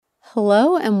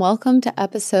Hello and welcome to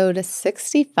episode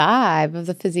 65 of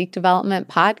the Physique Development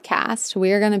Podcast.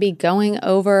 We are going to be going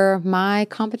over my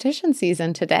competition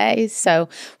season today. So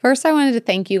first, I wanted to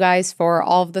thank you guys for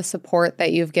all of the support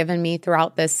that you've given me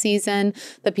throughout this season,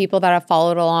 the people that have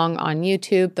followed along on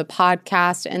YouTube, the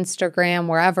podcast, Instagram,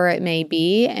 wherever it may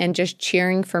be, and just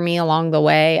cheering for me along the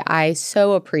way. I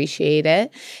so appreciate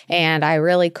it, and I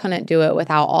really couldn't do it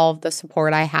without all of the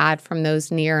support I had from those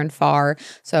near and far.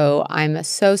 So I'm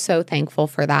so thankful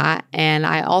for that. And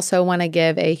I also want to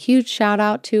give a huge shout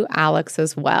out to Alex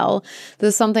as well. This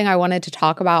is something I wanted to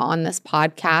talk about on this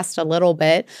podcast a little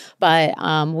bit, but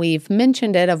we've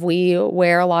mentioned it of we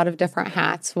wear a lot of different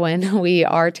hats when we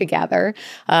are together,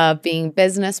 being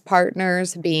business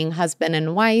partners, being husband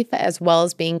and wife, as well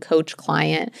as being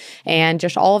coach-client, and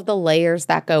just all of the layers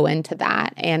that go into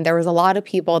that. And there was a lot of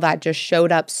people that just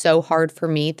showed up so hard for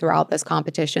me throughout this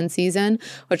competition season,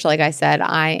 which, like I said,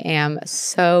 I am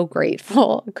so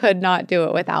grateful. Could not do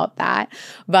it without that.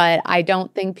 But I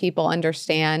don't think people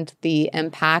understand the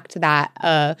impact that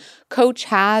a coach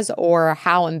has or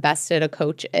how invested a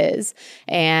coach is.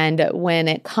 And when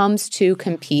it comes to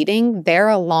competing, they're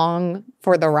along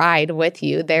for the ride with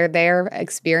you. They're there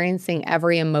experiencing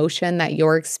every emotion that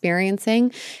you're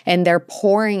experiencing, and they're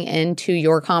pouring into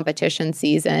your competition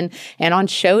season. And on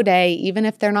show day, even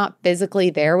if they're not physically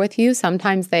there with you,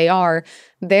 sometimes they are,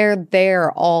 they're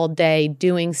there all day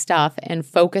doing stuff and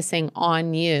focusing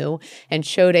on you. And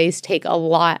show days take a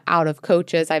lot out of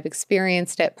coaches. I've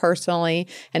experienced it personally,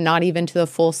 and not even to the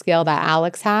full scale that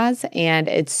Alex has. And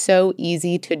it's so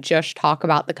easy to just talk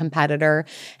about the competitor.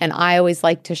 And I always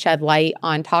like to shed light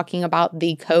on talking about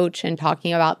the coach and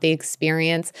talking about the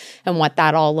experience and what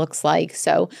that all looks like.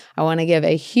 So I want to give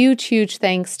a huge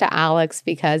thanks to Alex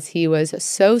because he was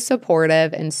so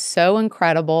supportive and so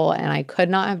incredible. And I could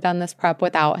not have done this prep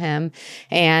without him.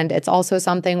 And it's also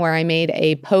something where I made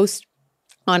a post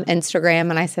on Instagram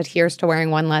and I said, here's to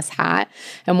wearing one less hat.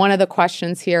 And one of the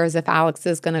questions here is if Alex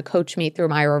is going to coach me through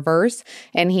my reverse.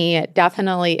 And he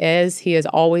definitely is. He is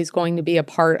always going to be a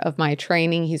part of my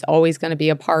training. He's always going to be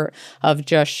a part of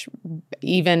just,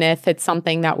 even if it's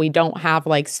something that we don't have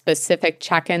like specific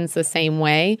check-ins the same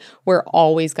way, we're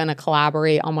always going to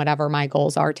collaborate on whatever my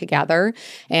goals are together.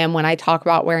 And when I talk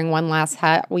about wearing one last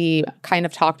hat, we kind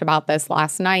of talked about this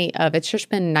last night of it's just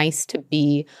been nice to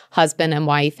be husband and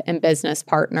wife and business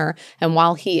partner. And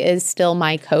while he is still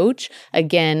my coach,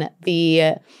 again,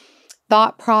 the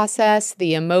thought process,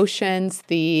 the emotions,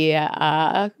 the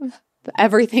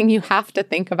everything you have to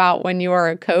think about when you are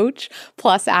a coach,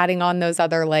 plus adding on those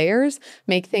other layers,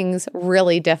 make things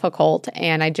really difficult.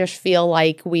 And I just feel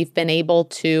like we've been able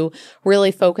to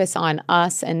really focus on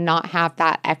us and not have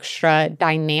that extra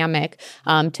dynamic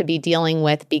to be dealing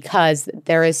with, because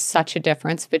there is such a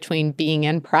difference between being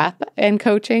in prep and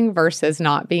coaching versus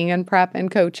not being in prep and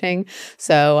coaching.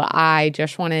 So I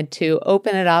just wanted to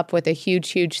open it up with a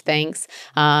huge thanks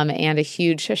and a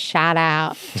huge shout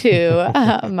out to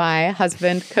my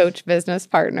husband, coach, business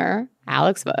partner,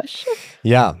 Alex Bush.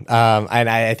 Yeah. And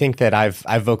I think that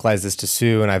I've vocalized this to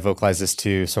Sue and I've vocalized this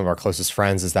to some of our closest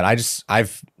friends, is that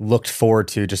I've looked forward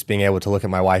to just being able to look at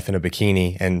my wife in a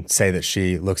bikini and say that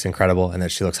she looks incredible and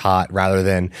that she looks hot, rather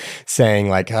than saying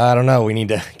like, I don't know, we need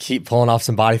to keep pulling off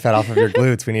some body fat off of your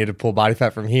glutes. We need to pull body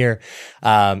fat from here.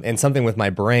 And something with my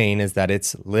brain is that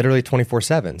it's literally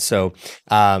 24/7. So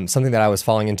something that I was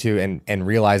falling into and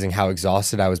realizing how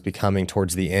exhausted I was becoming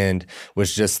towards the end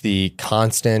was just the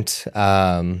constant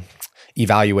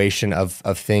evaluation of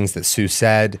things that Sue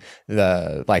said,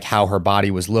 like how her body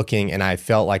was looking. And I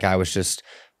felt like I was just,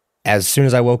 as soon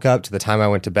as I woke up to the time I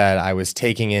went to bed, I was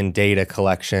taking in data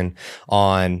collection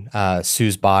on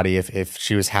Sue's body. If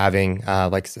she was having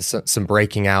like some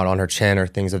breaking out on her chin or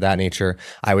things of that nature,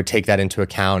 I would take that into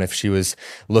account. If she was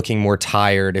looking more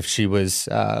tired, if she was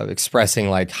expressing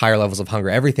like higher levels of hunger,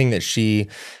 everything that she,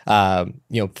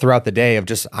 throughout the day of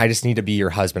just, I just need to be your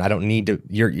husband. I don't need to,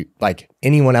 you're like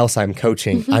anyone else I'm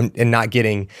coaching. I'm not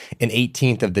getting an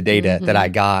 18th of the data that I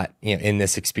got in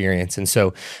this experience. And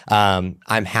so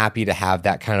I'm happy to have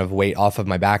that kind of weight off of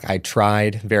my back. I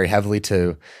tried very heavily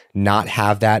to not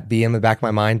have that be in the back of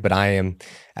my mind, but I am,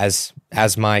 as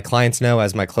my clients know,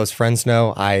 as my close friends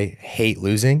know, I hate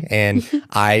losing, and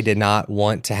I did not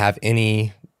want to have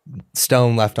any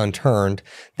stone left unturned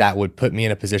that would put me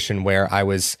in a position where I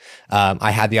was,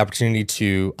 I had the opportunity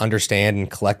to understand and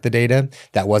collect the data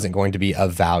that wasn't going to be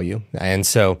of value. And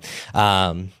so,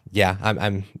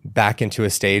 I'm back into a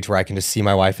stage where I can just see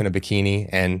my wife in a bikini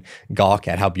and gawk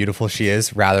at how beautiful she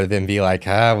is, rather than be like,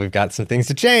 we've got some things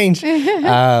to change.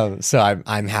 So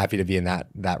I'm happy to be in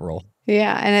that role.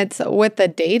 Yeah, and it's with the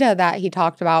data that he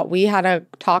talked about. We had a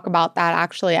talk about that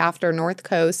actually after North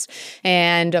Coast,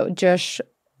 and just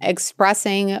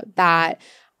expressing that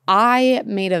I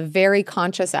made a very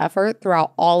conscious effort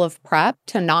throughout all of prep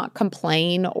to not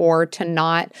complain or to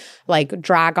not like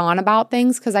drag on about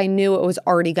things, because I knew it was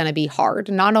already going to be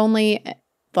hard. Not only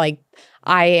like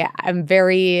I am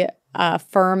very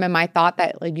firm in my thought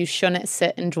that like you shouldn't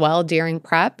sit and dwell during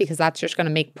prep, because that's just going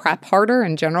to make prep harder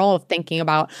in general, of thinking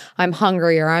about I'm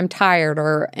hungry or I'm tired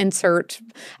or insert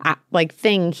like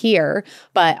thing here.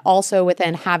 But also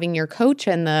within having your coach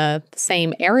in the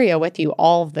same area with you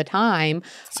all of the time,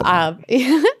 I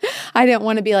didn't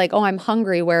want to be like, oh, I'm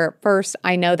hungry, where at first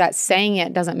I know that saying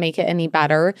it doesn't make it any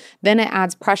better. Then it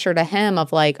adds pressure to him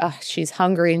of like, oh, she's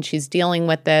hungry and she's dealing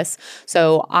with this.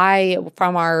 So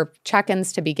from our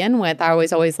check-ins to begin with, I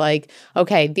was always like,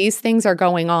 okay, these things are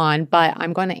going on, but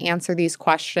I'm going to answer these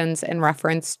questions in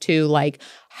reference to like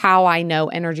how I know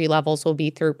energy levels will be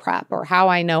through prep, or how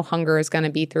I know hunger is going to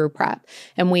be through prep.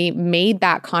 And we made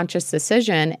that conscious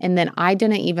decision. And then I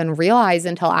didn't even realize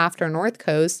until after North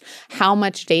Coast how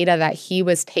much data that he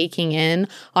was taking in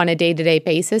on a day-to-day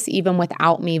basis, even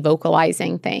without me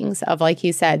vocalizing things, of, like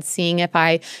he said, seeing if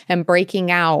I am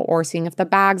breaking out, or seeing if the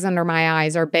bags under my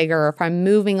eyes are bigger, if I'm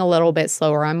moving a little bit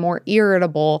slower, I'm more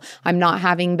irritable, I'm not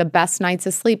having the best nights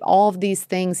of sleep. All of these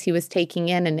things he was taking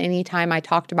in. And anytime I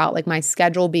talked about like my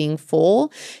schedule being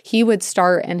full, he would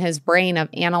start in his brain of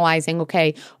analyzing,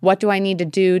 okay, what do I need to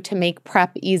do to make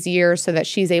prep easier so that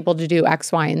she's able to do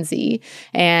X, Y, and Z?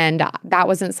 And that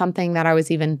wasn't something that I was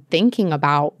even thinking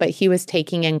about, but he was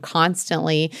taking in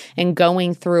constantly and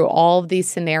going through all of these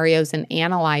scenarios and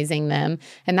analyzing them.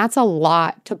 And that's a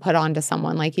lot to put onto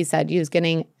someone. Like he said, he was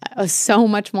getting so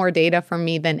much more data from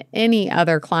me than any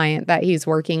other client that he's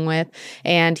working with.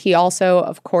 And he also,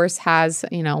 of course, has,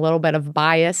 a little bit of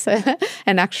bias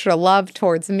and extra love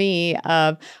towards me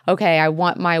of, okay, I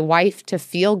want my wife to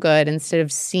feel good instead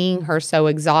of seeing her so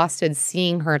exhausted,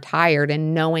 seeing her tired,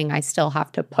 and knowing I still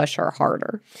have to push her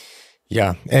harder.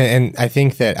 Yeah. And I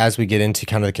think that as we get into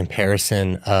kind of the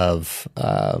comparison of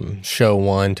show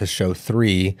 1 to show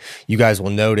 3, you guys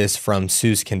will notice from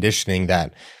Sue's conditioning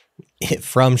that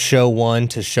from show 1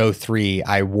 to show 3,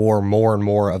 I wore more and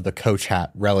more of the coach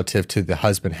hat relative to the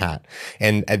husband hat.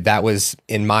 And that was,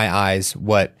 in my eyes,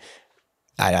 what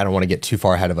I don't want to get too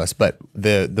far ahead of us, but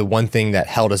the one thing that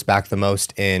held us back the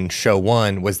most in show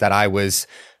 1 was that I was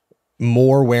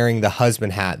more wearing the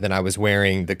husband hat than I was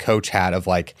wearing the coach hat, of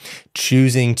like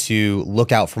choosing to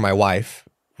look out for my wife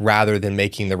rather than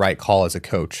making the right call as a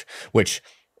coach, which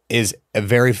is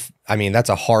that's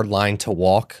a hard line to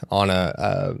walk on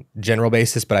a general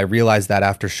basis. But I realized that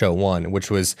after show 1,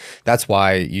 that's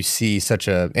why you see such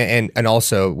and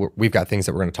also we've got things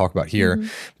that we're going to talk about here, mm-hmm.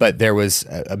 But there was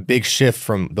a big shift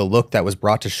from the look that was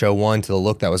brought to show 1 to the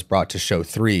look that was brought to show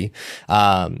 3.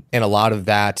 And a lot of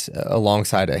that,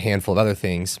 alongside a handful of other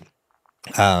things,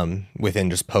 within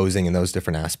just posing and those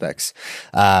different aspects,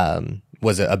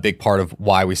 was a big part of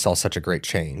why we saw such a great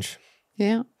change.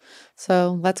 Yeah.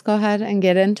 So let's go ahead and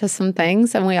get into some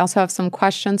things. And we also have some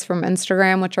questions from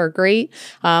Instagram, which are great.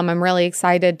 I'm really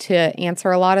excited to answer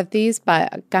a lot of these,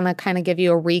 but I'm going to kind of give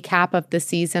you a recap of the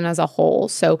season as a whole.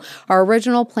 So our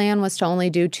original plan was to only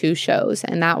do 2 shows,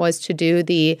 and that was to do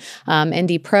the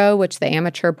Indy Pro, which the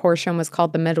amateur portion was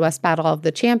called the Midwest Battle of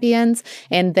the Champions,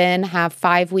 and then have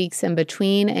 5 weeks in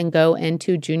between and go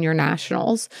into Junior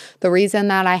Nationals. The reason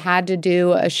that I had to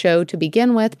do a show to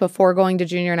begin with before going to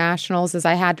Junior Nationals is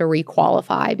I had to requalify,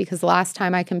 because the last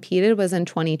time I competed was in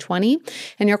 2020,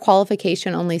 and your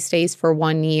qualification only stays for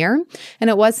 1 year. And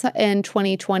it was in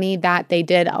 2020 that they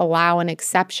did allow an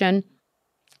exception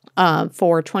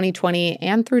for 2020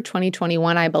 and through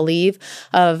 2021, I believe,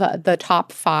 of the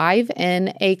top 5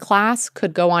 in a class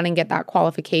could go on and get that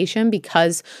qualification,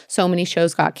 because so many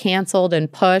shows got canceled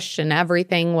and pushed and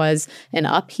everything was in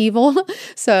upheaval.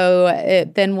 So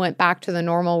it then went back to the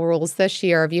normal rules this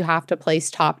year of you have to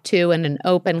place top 2 in an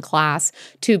open class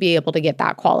to be able to get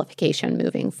that qualification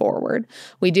moving forward.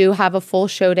 We do have a full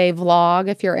show day vlog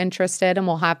if you're interested, and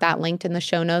we'll have that linked in the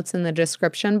show notes in the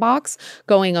description box,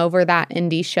 going over that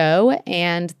Indy show.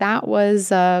 And that was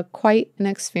quite an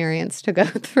experience to go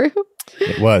through.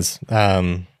 It was.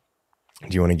 Do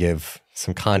you want to give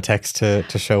some context to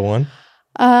show 1?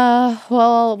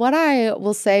 Well, what I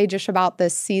will say just about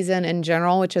this season in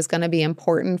general, which is going to be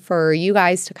important for you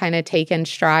guys to kind of take in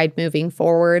stride moving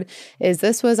forward, is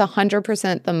this was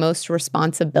 100% the most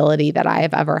responsibility that I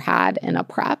have ever had in a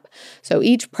prep. So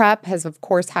each prep has, of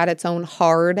course, had its own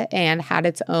hard and had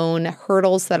its own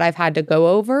hurdles that I've had to go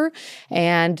over.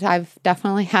 And I've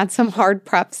definitely had some hard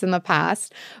preps in the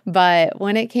past. But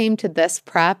when it came to this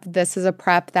prep, this is a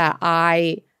prep that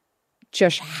I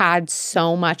just had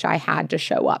so much I had to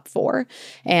show up for.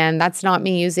 And that's not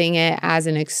me using it as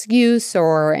an excuse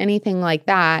or anything like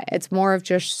that. It's more of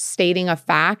just stating a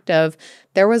fact of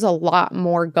there was a lot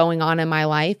more going on in my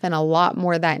life and a lot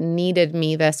more that needed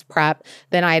me this prep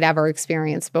than I'd ever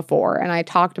experienced before. And I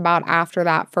talked about after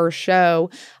that first show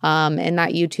in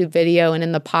that YouTube video and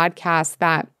in the podcast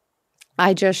that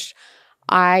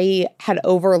I had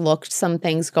overlooked some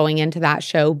things going into that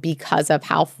show because of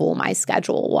how full my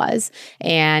schedule was.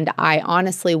 And I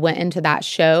honestly went into that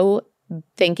show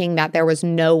thinking that there was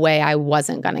no way I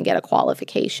wasn't going to get a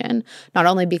qualification, not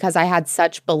only because I had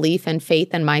such belief and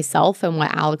faith in myself and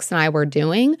what Alex and I were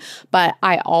doing, but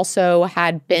I also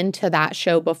had been to that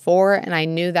show before and I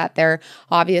knew that there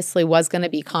obviously was going to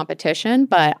be competition,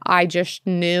 but I just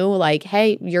knew like,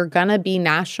 hey, you're going to be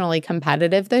nationally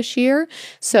competitive this year.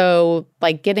 So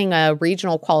like getting a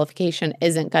regional qualification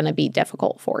isn't going to be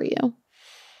difficult for you.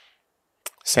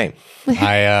 Same.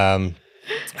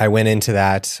 I went into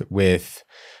that with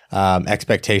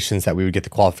expectations that we would get the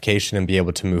qualification and be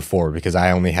able to move forward because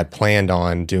I only had planned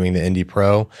on doing the Indy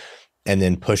Pro and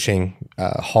then pushing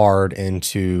hard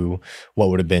into what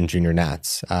would have been junior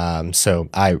nats. So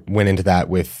I went into that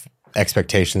with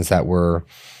expectations that were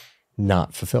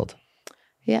not fulfilled.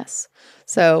 Yes.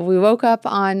 So we woke up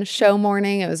on show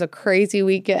morning. It was a crazy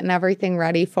week getting everything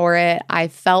ready for it. I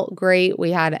felt great.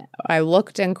 I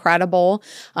looked incredible.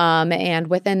 And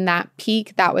within that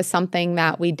peak, that was something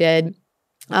that we did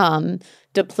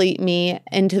deplete me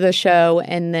into the show.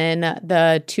 And then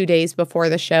the 2 days before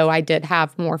the show, I did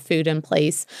have more food in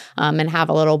place and have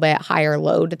a little bit higher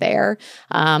load there.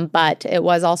 But it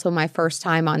was also my first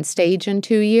time on stage in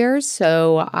 2 years.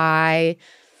 So I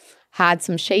had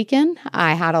some shaken.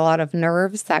 I had a lot of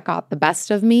nerves that got the best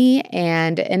of me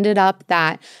and ended up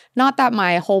that not that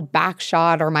my whole back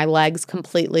shot or my legs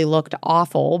completely looked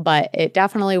awful, but it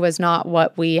definitely was not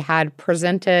what we had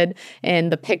presented in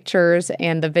the pictures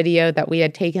and the video that we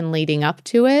had taken leading up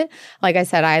to it. Like I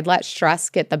said, I had let stress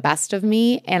get the best of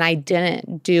me and I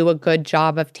didn't do a good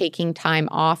job of taking time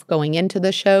off going into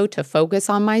the show to focus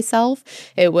on myself.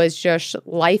 It was just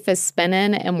life is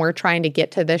spinning and we're trying to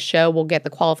get to this show. We'll get the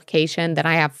qualification. Then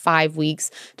I have 5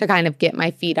 weeks to kind of get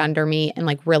my feet under me and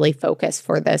like really focus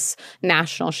for this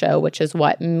national show, which is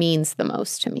what means the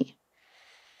most to me.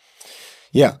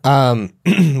 Yeah.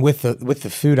 With the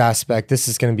food aspect, this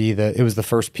is going to be it was the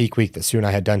first peak week that Sue and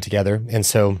I had done together. And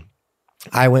so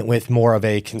I went with more of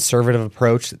a conservative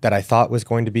approach that I thought was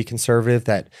going to be conservative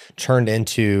that turned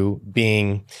into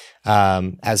being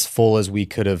as full as we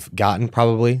could have gotten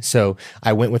probably. So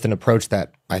I went with an approach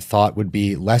that I thought would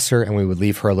be lesser and we would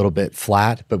leave her a little bit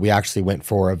flat, but we actually went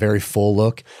for a very full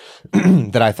look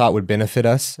that I thought would benefit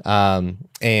us.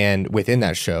 And within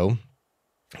that show,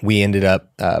 we ended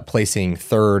up placing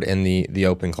third in the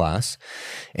open class.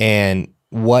 And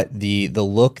what the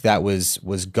look that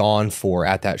was gone for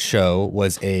at that show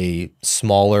was a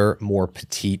smaller, more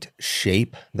petite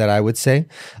shape that I would say,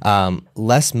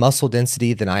 less muscle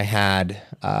density than I had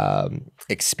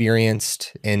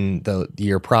experienced in the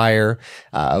year prior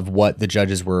of what the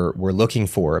judges were looking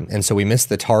for. And so we missed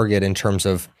the target in terms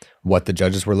of what the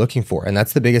judges were looking for. And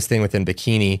that's the biggest thing within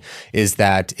bikini is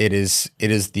that it is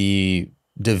the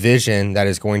division that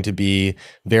is going to be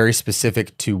very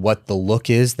specific to what the look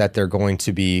is that they're going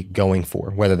to be going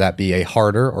for, whether that be a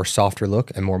harder or softer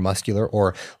look, a more muscular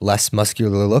or less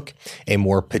muscular look, a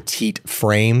more petite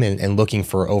frame and looking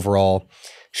for overall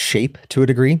shape to a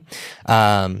degree.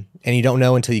 And you don't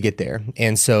know until you get there.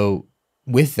 And so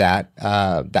with that,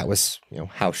 that was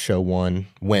how show one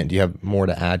went. Do you have more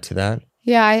to add to that?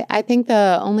 Yeah, I think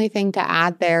the only thing to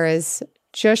add there is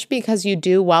just because you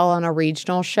do well on a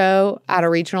regional show at a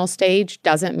regional stage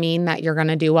doesn't mean that you're going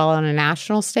to do well on a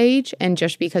national stage. And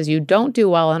just because you don't do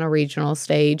well on a regional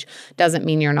stage doesn't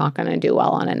mean you're not going to do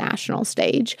well on a national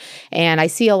stage. And I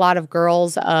see a lot of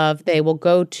girls they will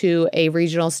go to a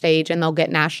regional stage and they'll get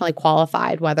nationally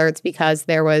qualified, whether it's because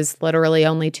there was literally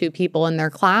only 2 people in their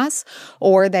class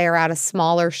or they're at a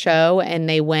smaller show and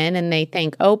they win and they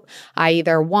think, oh, I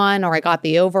either won or I got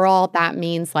the overall. That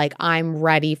means like I'm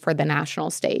ready for the national national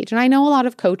stage. And I know a lot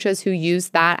of coaches who use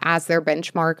that as their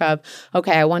benchmark of,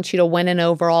 okay, I want you to win an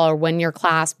overall or win your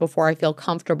class before I feel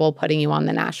comfortable putting you on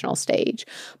the national stage.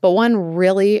 But one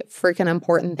really freaking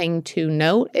important thing to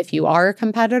note if you are a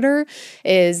competitor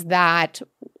is that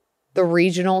the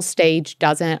regional stage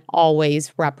doesn't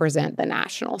always represent the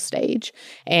national stage.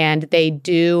 And they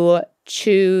do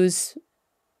choose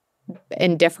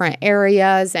in different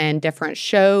areas and different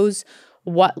shows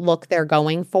what look they're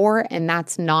going for. And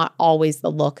that's not always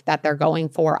the look that they're going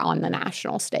for on the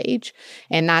national stage.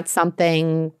 And that's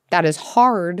something that is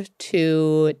hard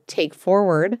to take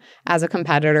forward as a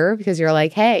competitor because you're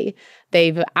like, hey,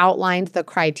 they've outlined the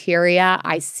criteria.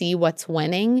 I see what's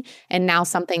winning. And now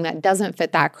something that doesn't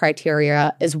fit that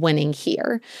criteria is winning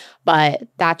here. But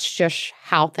that's just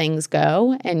how things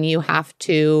go. And you have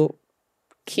to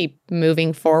keep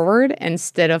moving forward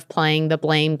instead of playing the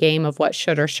blame game of what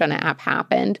should or shouldn't have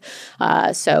happened.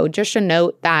 So just a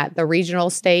note that the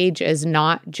regional stage is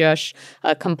not just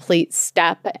a complete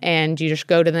step and you just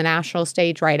go to the national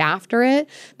stage right after it.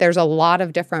 There's a lot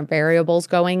of different variables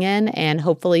going in, and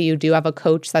hopefully you do have a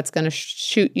coach that's going to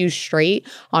shoot you straight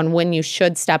on when you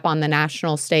should step on the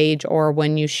national stage or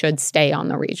when you should stay on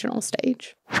the regional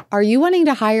stage. Are you wanting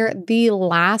to hire the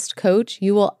last coach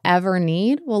you will ever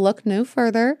need? Well, look no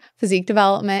further. Physique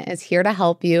Development is here to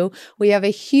help you. We have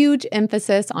a huge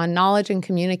emphasis on knowledge and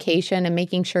communication and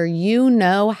making sure you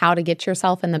know how to get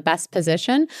yourself in the best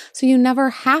position so you never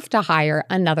have to hire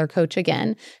another coach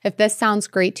again. If this sounds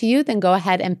great to you, then go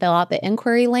ahead and fill out the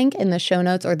inquiry link in the show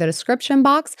notes or the description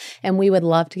box, and we would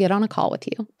love to get on a call with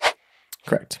you.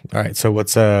 Correct. All right. So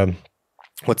what's the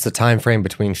time frame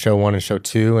between show 1 and show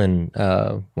 2? And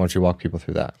why don't you walk people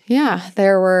through that? Yeah,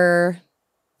 there were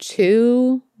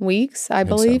 2 weeks, I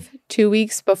believe. So. 2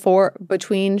 weeks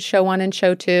between show 1 and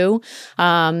show 2.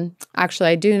 Actually,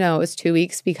 I do know it was 2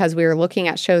 weeks because we were looking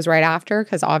at shows right after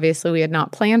because obviously we had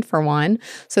not planned for one.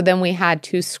 So then we had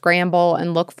to scramble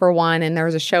and look for one. And there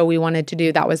was a show we wanted to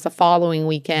do that was the following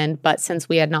weekend. But since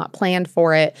we had not planned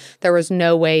for it, there was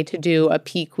no way to do a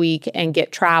peak week and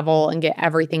get travel and get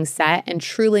everything set and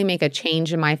truly make a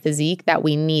change in my physique that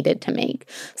we needed to make.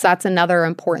 So that's another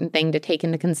important thing to take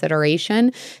into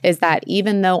consideration is that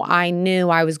even though I knew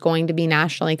I was going to be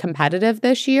nationally competitive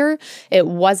this year, it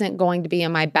wasn't going to be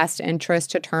in my best interest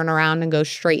to turn around and go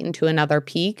straight into another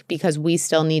peak because we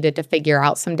still needed to figure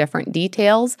out some different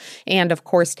details. And of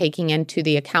course, taking into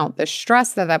the account the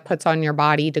stress that puts on your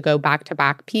body to go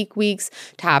back-to-back peak weeks,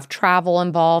 to have travel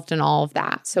involved and all of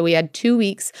that. So we had 2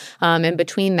 weeks in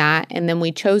between that. And then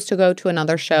we chose to go to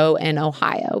another show in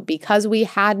Ohio because we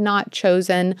had not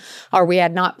chosen or we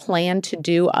had not planned to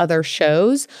do other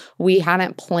shows. We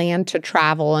hadn't planned to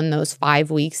travel in those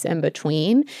 5 weeks in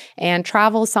between. And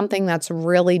travel is something that's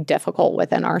really difficult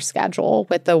within our schedule.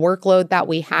 With the workload that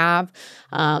we have,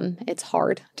 it's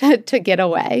hard to get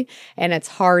away and it's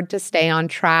hard to stay on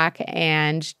track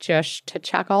and just to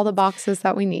check all the boxes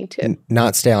that we need to.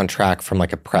 Not stay on track from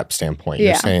like a prep standpoint.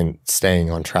 You're saying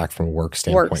staying on track from a work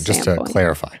standpoint, just to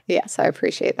clarify. Yes, I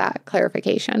appreciate that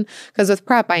clarification. Because with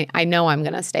prep, I know I'm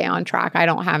going to stay on track. I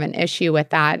don't have an issue with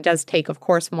that. It does take, of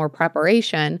course, more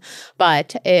preparation,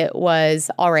 but it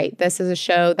was, all right, this is a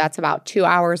show that's about 2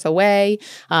 hours away.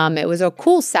 It was a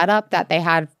cool setup that they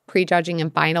had prejudging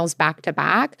and finals back to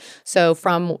back. So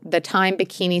from the time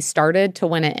bikini started to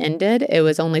when it ended, it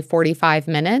was only 45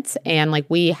 minutes. And like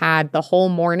we had the whole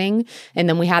morning and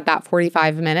then we had that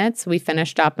 45 minutes. We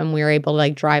finished up and we were able to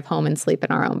like drive home and sleep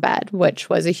in our own bed, which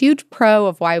was a huge pro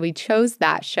of why we chose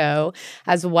that show,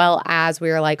 as well as we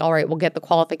were like, all right, we'll get the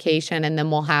qualification and then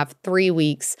we'll have 3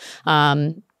 weeks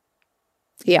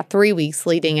 3 weeks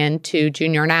leading into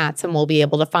junior nats, and we'll be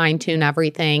able to fine tune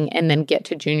everything and then get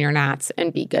to junior nats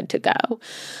and be good to go.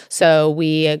 So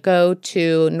we go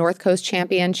to North Coast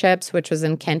Championships, which was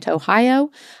in Kent,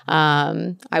 Ohio.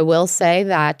 I will say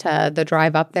that the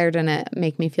drive up there didn't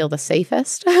make me feel the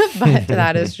safest, but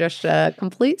that is just a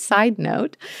complete side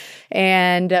note.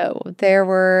 And there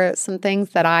were some things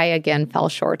that I, again, fell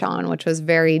short on, which was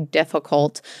very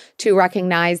difficult to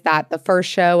recognize that the first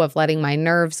show of letting my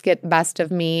nerves get the best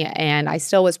of me, and I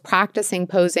still was practicing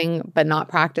posing, but not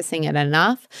practicing it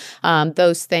enough.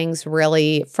 Those things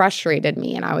really frustrated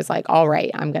me. And I was like, all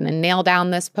right, I'm going to nail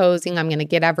down this posing. I'm going to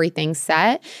get everything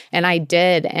set. And I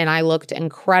did. And I looked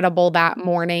incredible that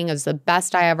morning. It was the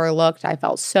best I ever looked. I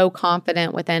felt so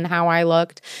confident within how I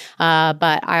looked.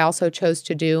 But I also chose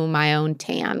to do my my own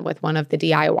tan with one of the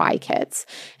DIY kits.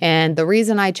 And the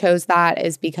reason I chose that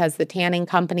is because the tanning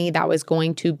company that was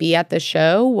going to be at the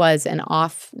show was an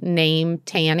off-name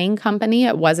tanning company.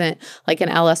 It wasn't like an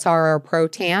LSR or Pro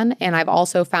Tan. And I've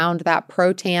also found that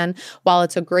Pro Tan, while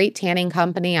it's a great tanning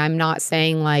company, I'm not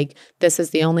saying like this is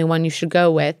the only one you should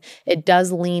go with. It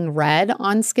does lean red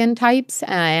on skin types,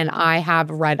 and I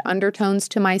have red undertones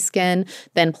to my skin.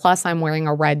 Then plus I'm wearing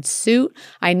a red suit.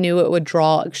 I knew it would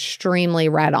draw extremely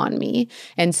red on me.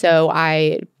 And so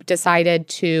I decided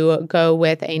to go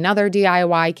with another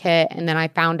DIY kit. And then I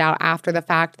found out after the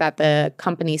fact that the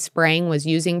company spraying was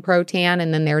using Pro Tan,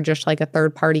 and then they're just like a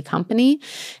third-party company.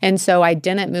 And so I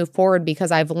didn't move forward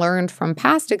because I've learned from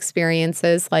past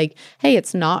experiences like, hey,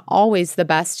 it's not always the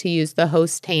best to use the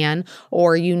host tan,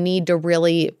 or you need to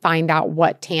really find out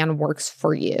what tan works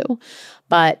for you.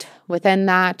 But within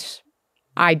that,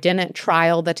 I didn't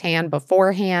trial the tan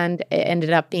beforehand. It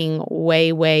ended up being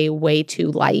way, way, way too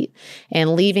light.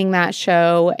 And leaving that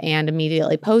show and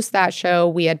immediately post that show,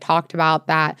 we had talked about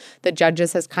that the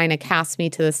judges has kind of cast me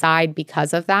to the side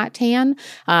because of that tan,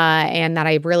 and that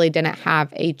I really didn't have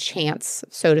a chance,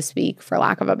 so to speak, for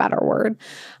lack of a better word.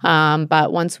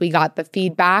 But once we got the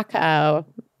feedback,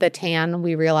 the tan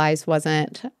we realized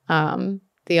wasn't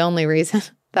the only reason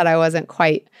that I wasn't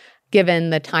quite given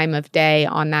the time of day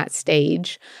on that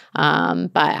stage.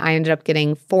 But I ended up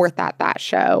getting fourth at that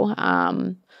show,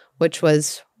 which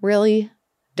was really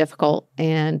difficult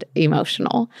and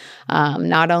emotional.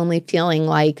 Not only feeling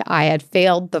like I had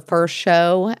failed the first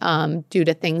show due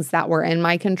to things that were in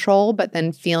my control, but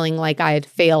then feeling like I had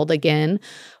failed again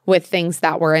with things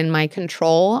that were in my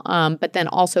control, but then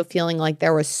also feeling like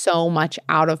there was so much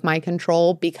out of my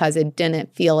control because it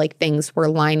didn't feel like things were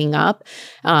lining up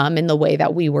in the way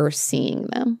that we were seeing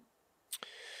them.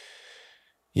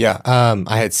 Yeah,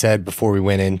 I had said before we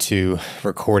went into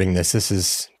recording this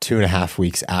is 2.5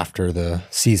 weeks after the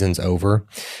season's over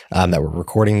that we're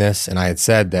recording this. And I had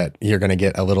said that you're going to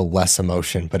get a little less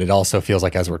emotion, but it also feels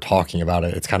like as we're talking about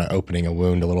it, it's kind of opening a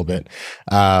wound a little bit.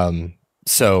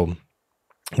 So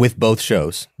with both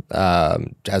shows,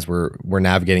 as we're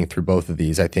navigating through both of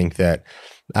these, I think that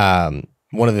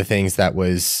one of the things that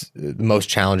was most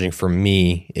challenging for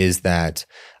me is that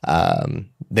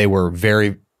they were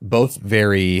both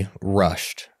very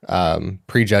rushed,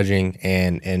 prejudging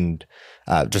and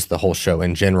just the whole show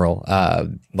in general.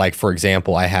 Like for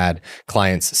example, I had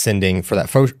clients sending for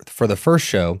the first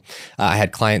show, I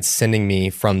had clients sending me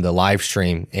from the live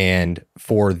stream, and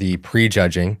for the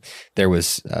prejudging, there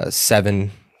was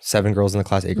seven girls in the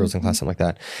class, 8 girls in the class, something like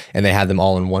that. And they had them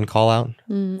all in one call out.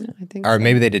 I think or so.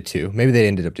 Maybe they did 2. Maybe they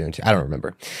ended up doing 2. I don't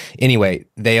remember. Anyway,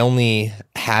 they only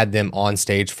had them on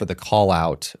stage for the call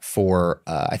out for,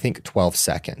 I think 12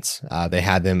 seconds. They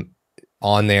had them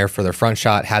on there for their front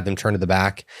shot, had them turn to the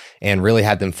back, and really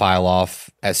had them file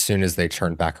off as soon as they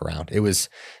turned back around. It was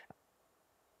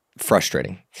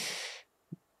frustrating.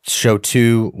 Show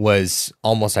 2 was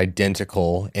almost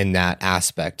identical in that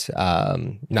aspect.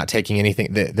 Not taking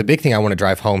anything. The big thing I want to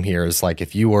drive home here is like,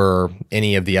 if you were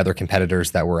any of the other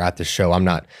competitors that were at the show,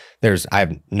 I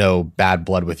have no bad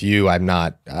blood with you. I'm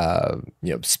not,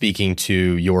 speaking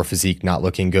to your physique not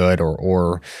looking good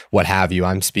or what have you.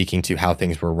 I'm speaking to how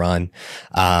things were run.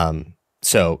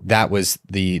 So that was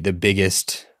the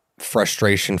biggest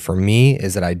frustration for me,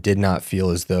 is that I did not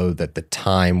feel as though that the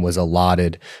time was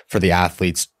allotted for the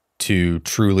athletes to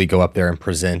truly go up there and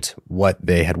present what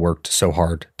they had worked so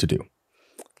hard to do.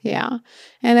 Yeah.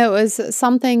 And it was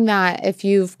something that if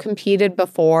you've competed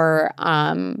before,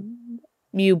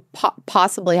 you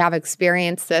possibly have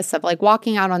experienced this of like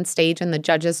walking out on stage and the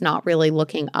judges not really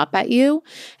looking up at you.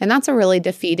 And that's a really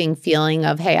defeating feeling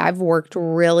of, hey, I've worked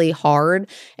really hard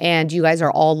and you guys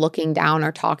are all looking down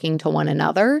or talking to one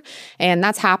another. And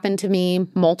that's happened to me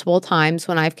multiple times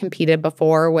when I've competed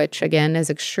before, which again is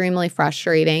extremely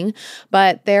frustrating.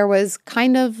 But there was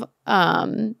kind of,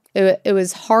 it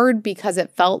was hard because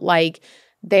it felt like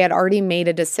they had already made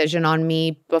a decision on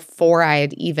me before I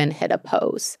had even hit a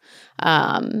pose.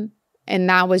 And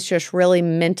that was just really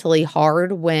mentally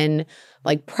hard when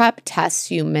like prep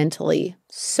tests you mentally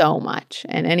so much.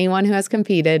 And anyone who has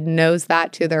competed knows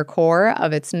that to their core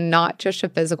of it's not just a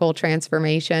physical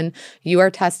transformation. You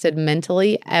are tested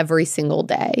mentally every single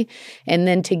day. And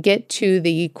then to get to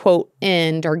the quote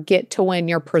end or get to when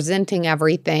you're presenting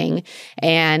everything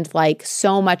and like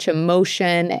so much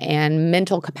emotion and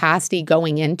mental capacity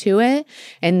going into it,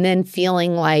 and then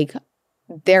feeling like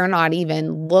they're not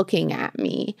even looking at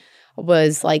me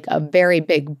was like a very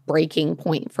big breaking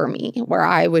point for me, where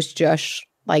I was just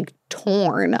like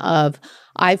torn of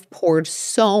I've poured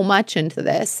so much into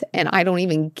this and I don't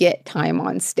even get time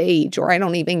on stage, or I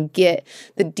don't even get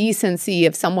the decency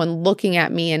of someone looking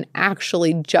at me and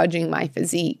actually judging my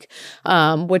physique,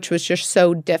 which was just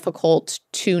so difficult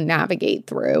to navigate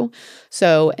through.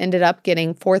 So ended up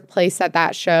getting 4th place at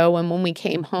that show. And when we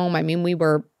came home, I mean, we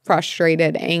were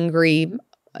frustrated, angry,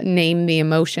 name the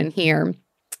emotion here.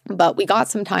 But we got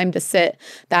some time to sit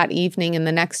that evening and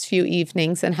the next few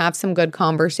evenings and have some good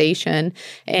conversation.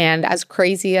 And as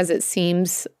crazy as it seemed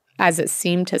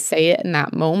to say it in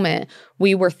that moment,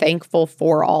 we were thankful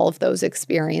for all of those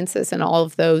experiences and all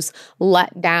of those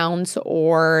letdowns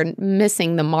or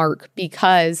missing the mark,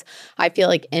 because I feel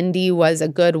like Indy was a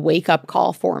good wake-up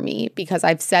call for me, because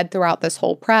I've said throughout this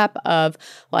whole prep of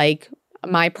like,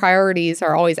 my priorities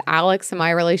are always Alex and my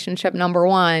relationship number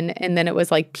 1. And then it was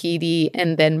like PD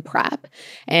and then prep.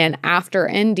 And after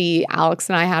Indy, Alex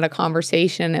and I had a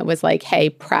conversation. It was like, hey,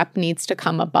 prep needs to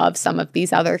come above some of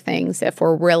these other things. If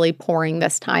we're really pouring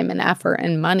this time and effort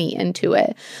and money into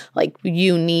it, like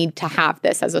you need to have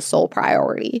this as a sole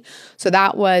priority. So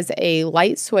that was a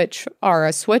light switch, or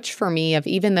a switch for me, of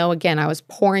even though, again, I was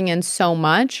pouring in so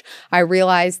much, I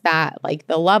realized that like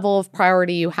the level of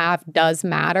priority you have does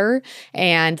matter.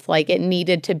 And like it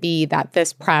needed to be that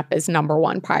this prep is number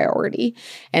 1 priority.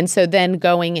 And so then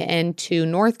going into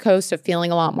North Coast of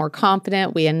feeling a lot more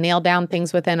confident, we had nailed down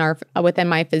things within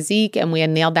my physique, and we had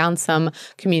nailed down some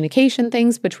communication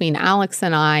things between Alex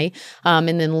and I.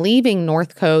 And then leaving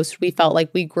North Coast, we felt like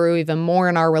we grew even more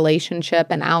in our relationship,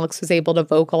 and Alex was able to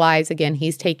vocalize. Again,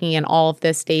 he's taking in all of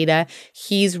this data.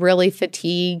 He's really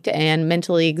fatigued and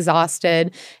mentally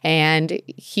exhausted. And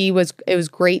it was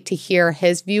great to hear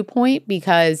his viewpoint,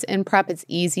 because in prep, it's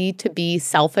easy to be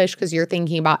selfish because you're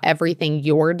thinking about everything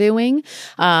you're doing.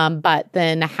 But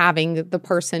then having the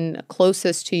person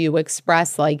closest to you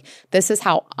express like, this is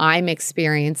how I'm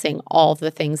experiencing all of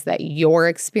the things that you're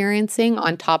experiencing,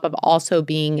 on top of also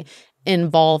being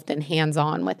involved and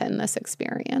hands-on within this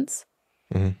experience.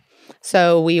 Mm-hmm.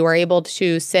 So we were able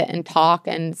to sit and talk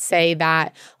and say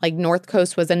that like North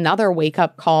Coast was another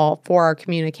wake-up call for our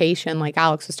communication, like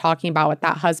Alex was talking about with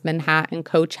that husband hat and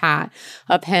coach hat,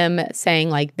 of him saying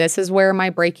like, this is where my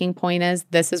breaking point is.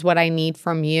 This is what I need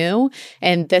from you.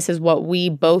 And this is what we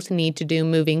both need to do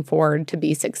moving forward to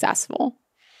be successful.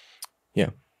 Yeah.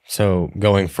 So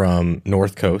going from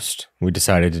North Coast, we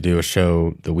decided to do a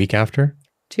show the week after.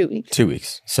 2 weeks. 2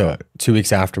 weeks. So 2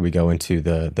 weeks after we go into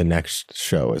the next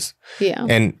show is. Yeah.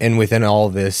 And within all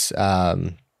of this,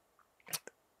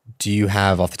 do you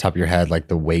have off the top of your head like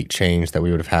the weight change that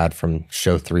we would have had from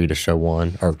show 3 to show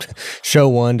 1, or show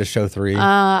 1 to show 3?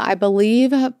 I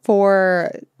believe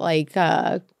for like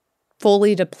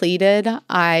fully depleted,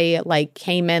 I like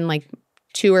came in like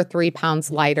 2 or 3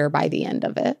 pounds lighter by the end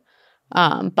of it.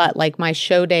 But like my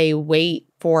show day weight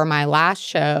for my last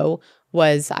show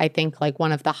was, I think, like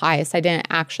one of the highest. I didn't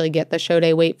actually get the show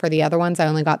day weight for the other ones. I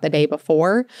only got the day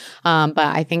before. But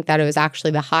I think that it was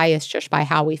actually the highest just by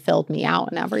how we filled me out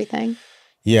and everything.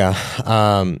 Yeah.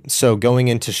 So going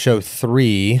into show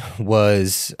 3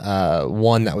 was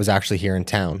one that was actually here in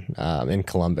town, in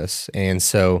Columbus. And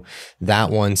so that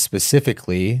one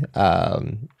specifically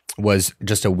was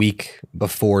just a week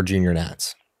before Junior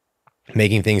Nats,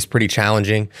 making things pretty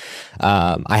challenging.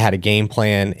 I had a game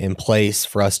plan in place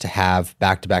for us to have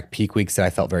back-to-back peak weeks that I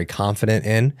felt very confident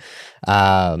in.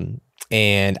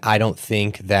 And I don't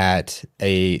think that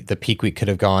the peak week could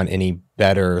have gone any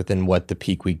better than what the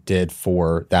peak week did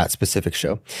for that specific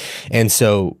show. And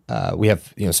so we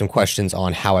have some questions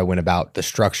on how I went about the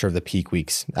structure of the peak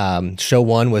weeks. Show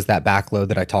 1 was that backload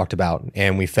that I talked about,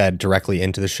 and we fed directly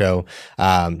into the show.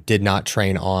 Did not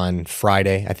train on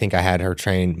Friday. I think I had her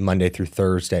train Monday through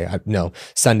Thursday.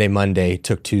 Sunday, Monday,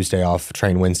 took Tuesday off,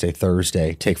 train Wednesday,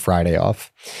 Thursday, take Friday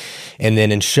off. And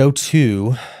then in show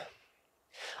 2,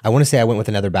 I want to say I went with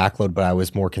another backload, but I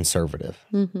was more conservative.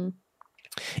 Mm-hmm.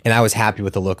 And I was happy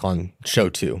with the look on show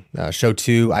 2. Show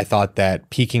 2, I thought that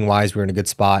peaking wise, we were in a good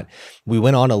spot. We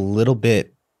went on a little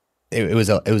bit.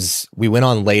 We went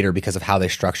on later because of how they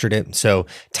structured it. So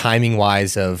timing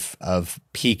wise of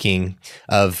peaking,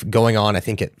 of going on, I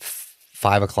think at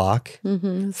 5 o'clock,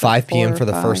 5 p.m. for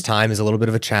the first time is a little bit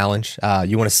of a challenge.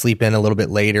 You want to sleep in a little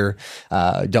bit later.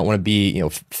 Don't want to be,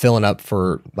 filling up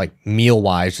for like meal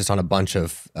wise, just on a bunch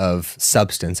of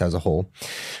substance as a whole.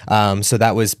 But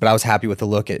I was happy with the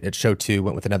look at show 2,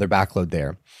 went with another backload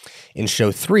there. In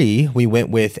show 3, we went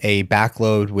with a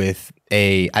backload with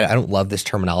I don't love this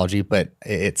terminology, but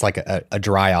it's like a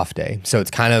dry off day. So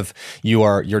it's kind of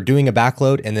you're doing a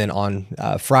backload, and then on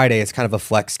Friday it's kind of a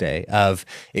flex day of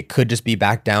it could just be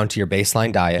back down to your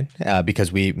baseline diet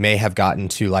because we may have gotten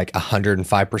to like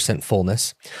 105%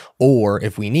 fullness, or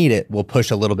if we need it, we'll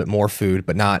push a little bit more food,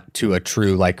 but not to a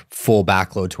true like full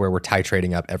backload to where we're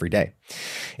titrating up every day.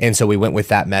 And so we went with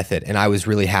that method, and I was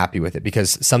really happy with it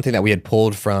because something that we had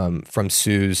pulled from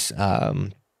Sue's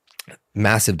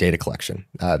massive data collection.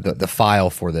 The file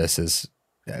for this is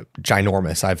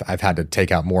ginormous. I've had to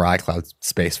take out more iCloud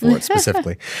space for it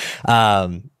specifically.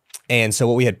 And so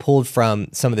what we had pulled from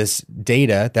some of this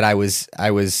data that I was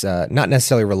not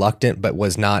necessarily reluctant, but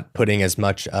was not putting as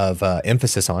much of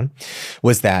emphasis on,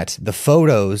 was that the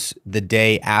photos the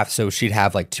day after, so she'd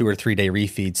have like 2 or 3 day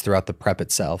refeeds throughout the prep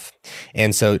itself.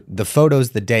 And so the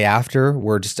photos the day after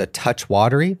were just a touch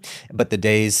watery, but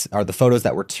the photos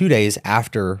that were 2 days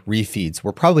after refeeds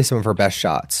were probably some of her best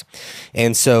shots.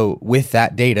 And so with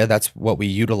that data, that's what we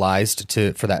utilized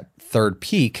for that third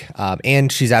peak,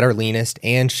 and she's at her leanest,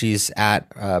 and she's at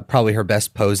probably her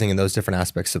best posing in those different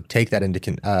aspects. So take that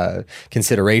into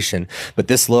consideration. But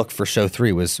this look for show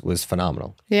 3 was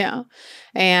phenomenal. Yeah.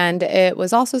 And it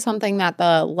was also something that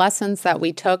the lessons that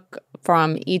we took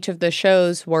from each of the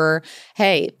shows were,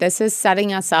 hey, this is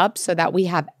setting us up so that we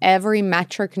have every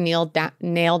metric nailed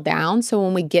down. So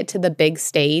when we get to the big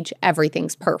stage,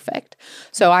 everything's perfect.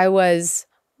 So I was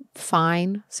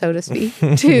fine, so to speak,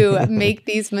 to make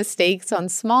these mistakes on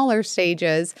smaller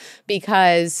stages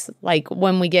because like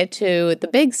when we get to the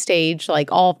big stage, like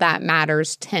all of that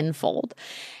matters tenfold.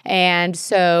 And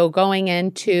so going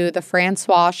into the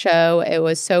Francois show, it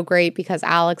was so great because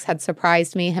Alex had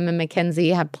surprised me. Him and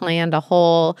Mackenzie had planned a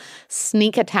whole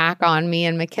sneak attack on me,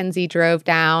 and Mackenzie drove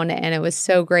down, and it was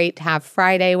so great to have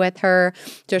Friday with her,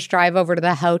 just drive over to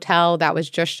the hotel that was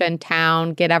just in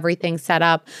town, get everything set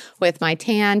up with my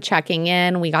tan, checking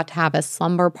in. We got to have a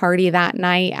slumber party that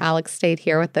night. Alex stayed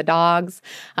here with the dogs,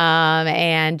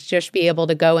 and just be able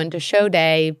to go into show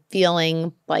day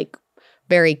feeling like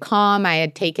very calm. I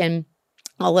had taken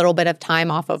a little bit of time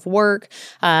off of work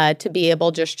to be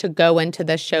able just to go into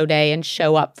the show day and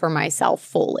show up for myself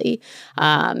fully.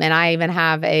 And I even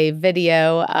have a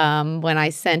video when I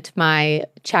sent my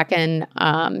check-in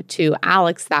to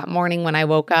Alex that morning when I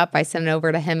woke up. I sent it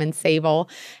over to him and Sable,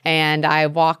 and I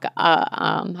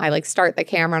I like start the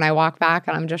camera and I walk back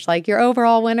and I'm just like, your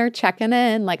overall winner checking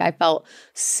in. Like I felt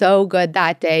so good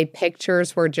that day.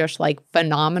 Pictures were just like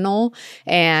phenomenal.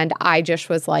 And I just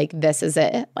was like, this is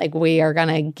it. Like we are going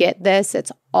to get this.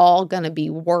 It's all going to be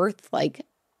worth like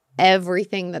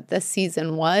everything that this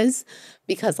season was,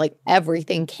 because like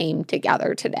everything came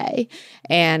together today.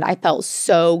 And I felt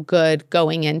so good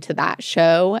going into that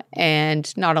show,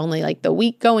 and not only like the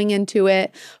week going into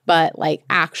it, but like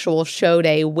actual show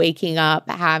day, waking up,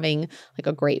 having like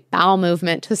a great bowel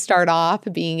movement to start off,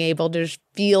 being able to just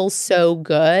feel so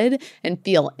good and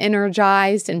feel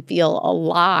energized and feel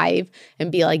alive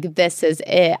and be like, this is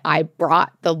it. I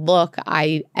brought the look.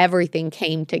 Everything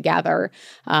came together.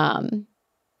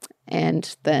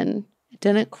 And then it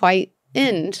didn't quite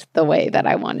end the way that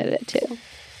I wanted it to.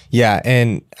 Yeah.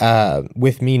 And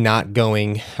with me not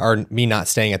going, or me not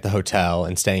staying at the hotel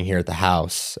and staying here at the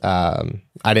house,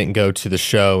 I didn't go to the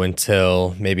show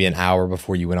until maybe an hour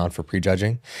before you went on for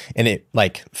prejudging. And it,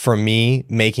 like, for me,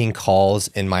 making calls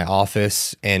in my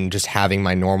office and just having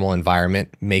my normal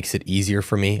environment makes it easier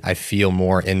for me. I feel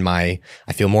more in my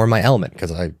element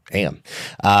because I am.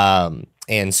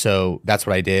 And so that's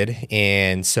what I did.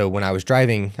 And so when I was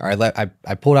driving,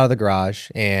 I pulled out of the garage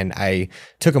and I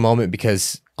took a moment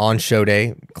because on show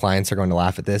day, clients are going to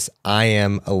laugh at this.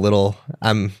 I'm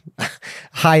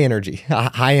high energy,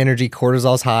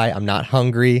 cortisol's high. I'm not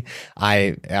hungry.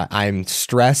 I'm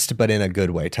stressed, but in a good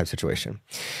way type situation.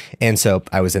 And so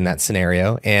I was in that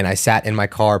scenario and I sat in my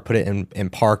car, put it in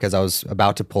park as I was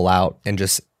about to pull out, and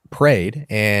just prayed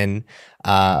and,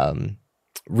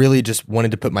 really just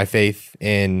wanted to put my faith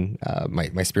in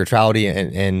my spirituality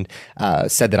and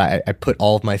said that I put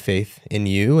all of my faith in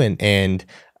you, and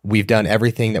we've done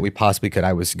everything that we possibly could.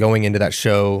 I was going into that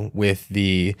show with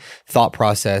the thought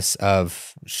process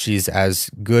of she's as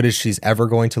good as she's ever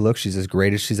going to look. She's as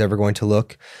great as she's ever going to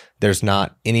look. There's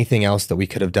not anything else that we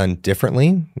could have done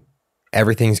differently.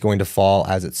 Everything's going to fall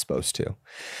as it's supposed to.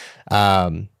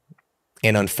 And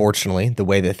unfortunately, the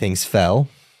way that things fell,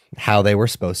 how they were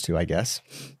supposed to, I guess,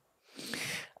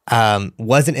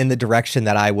 wasn't in the direction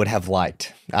that I would have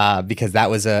liked, because that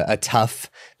was a tough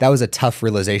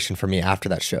realization for me after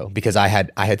that show, because I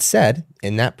had said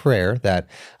in that prayer that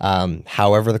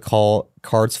however the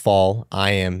cards fall,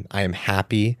 I am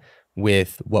happy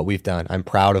with what we've done. I'm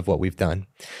proud of what we've done.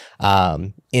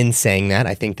 In saying that,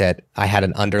 I think that I had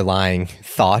an underlying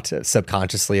thought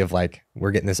subconsciously of like,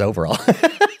 we're getting this overall.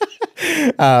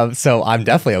 So I'm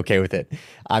definitely okay with it.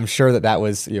 I'm sure that that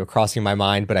was, crossing my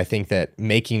mind, but I think that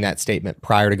making that statement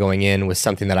prior to going in was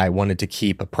something that I wanted to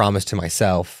keep a promise to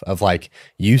myself of like,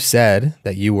 you said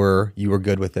that you were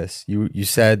good with this. You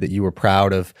said that you were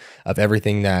proud of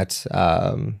everything that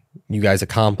you guys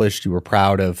accomplished. You were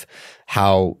proud of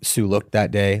how Sue looked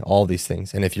that day, all these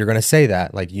things. And if you're going to say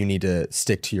that, like, you need to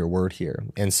stick to your word here.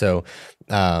 And so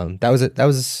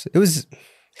it was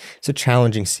a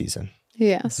challenging season.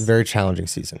 Yes. It's a very challenging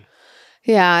season.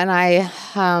 Yeah. And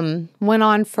I went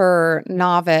on for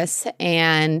novice,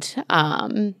 and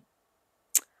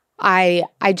I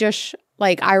just,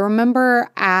 like, I remember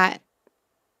at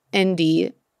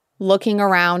Indy looking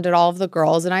around at all of the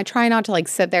girls, and I try not to like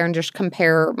sit there and just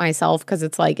compare myself, because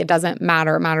it's like, it doesn't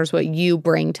matter. It matters what you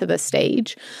bring to the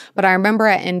stage. But I remember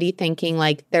at Indy thinking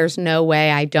like, there's no way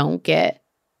I don't get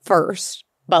first,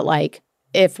 but like,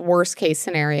 if worst case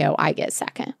scenario, I get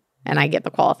second and I get the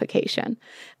qualification.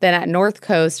 Then at North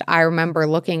Coast, I remember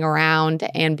looking around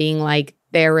and being like,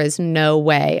 there is no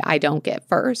way I don't get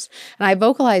first. And I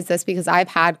vocalize this because I've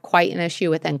had quite an issue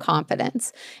within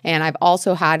confidence. And I've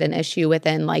also had an issue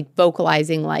within like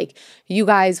vocalizing, like, you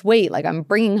guys wait, like I'm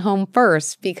bringing home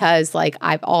first, because like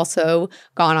I've also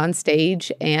gone on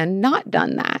stage and not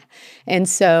done that. And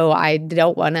so I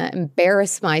don't want to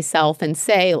embarrass myself and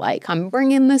say like, I'm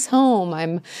bringing this home,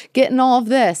 I'm getting all of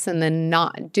this, and then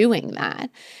not doing that.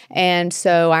 And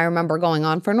so I remember going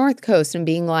on for North Coast and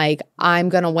being like, I'm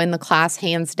going to win the class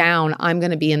hands down. I'm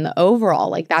going to be in the overall.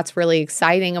 Like, that's really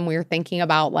exciting. And we were thinking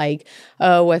about like,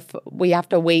 oh, if we have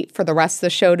to wait for the rest of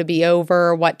the show to be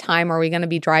over, what time are we going to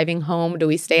be driving home? Do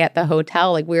we stay at the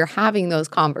hotel? Like, we were having those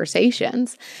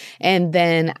conversations. And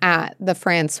then at the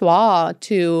Francois,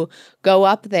 to go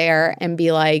up there and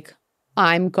be like,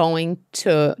 I'm going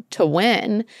to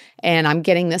win, and I'm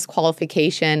getting this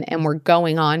qualification, and we're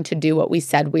going on to do what we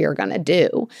said we were going to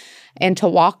do. And to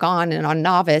walk on, and on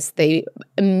novice, they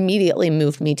immediately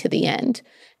moved me to the end.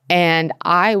 And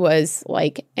I was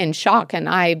like in shock. And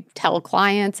I tell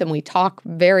clients, and we talk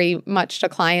very much to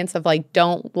clients of like,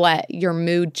 don't let your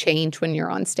mood change when you're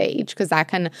on stage, because that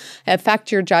can affect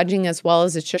your judging as well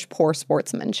as it's just poor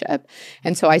sportsmanship.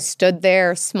 And so I stood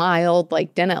there, smiled,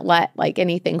 like didn't let like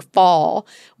anything fall.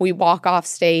 We walk off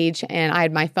stage, and I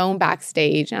had my phone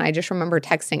backstage, and I just remember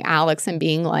texting Alex and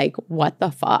being like, what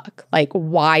the fuck? Like,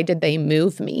 why did they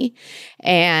move me?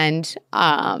 And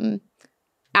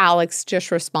Alex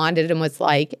just responded and was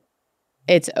like,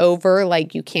 it's over.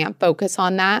 Like, you can't focus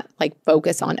on that. Like,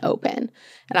 focus on open.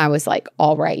 And I was like,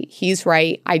 all right, he's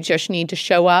right. I just need to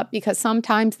show up, because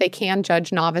sometimes they can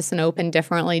judge novice and open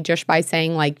differently just by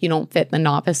saying like, you don't fit the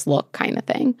novice look kind of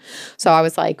thing. So I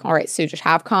was like, all right, Sue, just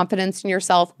have confidence in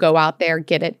yourself. Go out there,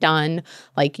 get it done.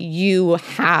 Like, you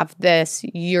have this.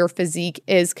 Your physique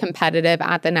is competitive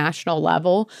at the national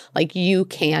level. Like, you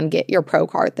can get your pro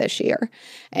card this year.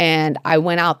 And I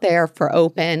went out there for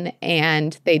open,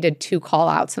 and they did 2 call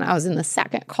outs, and I was in the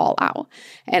second call out.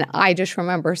 And I just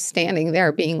remember standing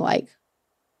there being like,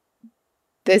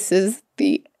 this is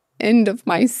the end of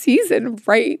my season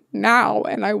right now.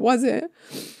 And I wasn't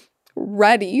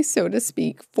ready, so to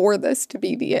speak, for this to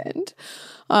be the end.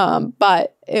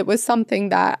 But it was something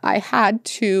that I had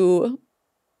to,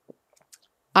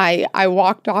 I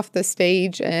walked off the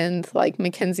stage, and like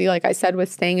Mackenzie, like I said,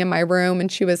 was staying in my room,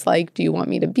 and she was like, do you want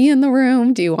me to be in the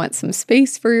room? Do you want some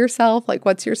space for yourself? Like,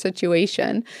 what's your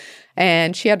situation?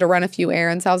 And she had to run a few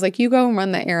errands. I was like, you go and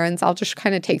run the errands. I'll just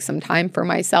kind of take some time for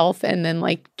myself, and then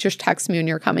like just text me when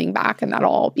you're coming back, and that'll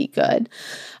all be good.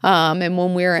 And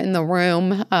when we were in the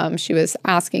room, she was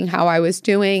asking how I was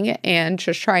doing and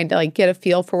just trying to like get a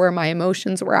feel for where my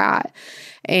emotions were at.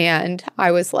 And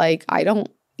I was like, I don't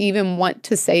even want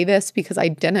to say this because I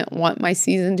didn't want my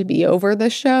season to be over the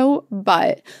show,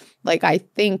 but like, I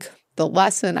think the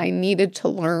lesson I needed to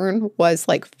learn was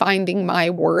like finding my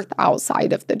worth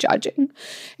outside of the judging.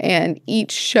 And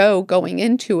each show going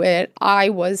into it, I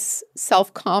was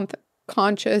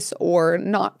self-conscious or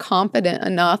not confident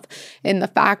enough in the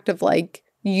fact of like,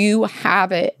 you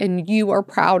have it and you are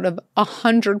proud of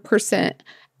 100%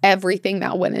 everything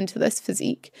that went into this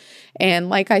physique. And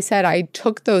like I said, I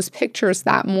took those pictures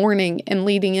that morning and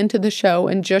leading into the show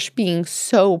and just being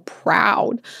so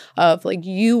proud of like,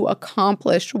 you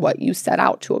accomplished what you set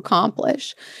out to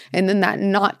accomplish. And then that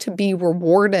not to be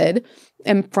rewarded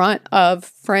in front of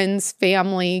friends,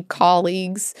 family,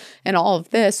 colleagues, and all of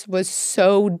this was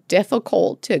so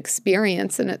difficult to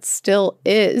experience, and it still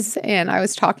is. And I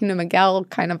was talking to Miguel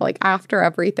kind of like after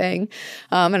everything,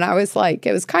 and I was like,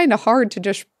 it was kind of hard to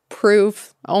just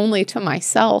prove only to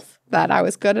myself that I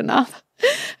was good enough.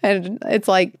 And it's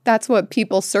like, that's what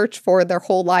people search for their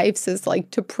whole lives, is like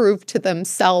to prove to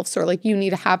themselves, or like you need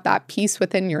to have that peace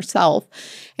within yourself.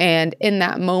 And in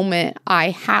that moment, I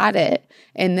had it.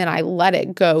 And then I let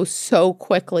it go so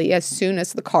quickly as soon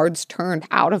as the cards turned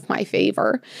out of my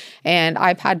favor. And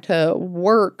I've had to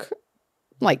work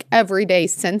like every day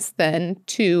since then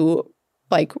to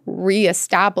like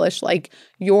reestablish like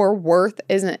your worth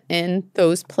isn't in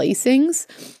those placings.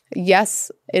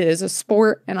 Yes, it is a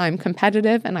sport and I'm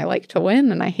competitive and I like to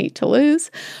win and I hate to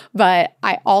lose. But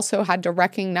I also had to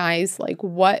recognize like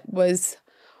what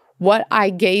I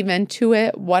gave into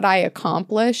it, what I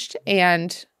accomplished,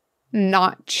 and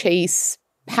not chase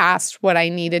past what I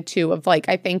needed to. Of like,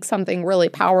 I think something really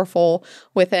powerful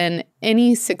within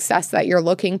any success that you're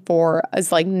looking for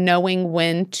is like knowing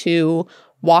when to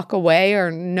walk away or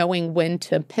knowing when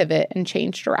to pivot and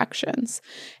change directions.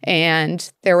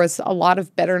 And there was a lot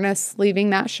of bitterness leaving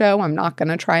that show. I'm not going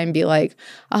to try and be like,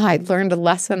 oh, I learned a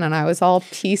lesson and I was all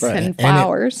peace and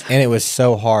flowers. And it was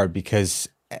so hard because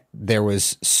there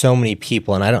was so many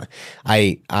people, and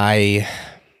I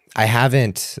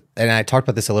haven't, and I talked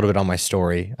about this a little bit on my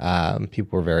story.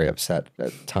 People were very upset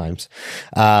at times.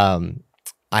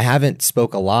 I haven't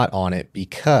spoke a lot on it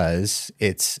because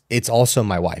it's also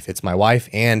my wife. It's my wife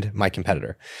and my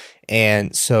competitor.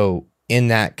 And so in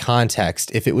that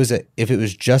context, if it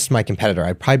was just my competitor,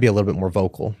 I'd probably be a little bit more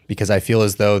vocal, because I feel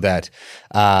as though that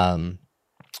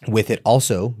with it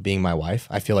also being my wife,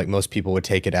 I feel like most people would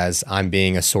take it as I'm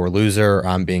being a sore loser, or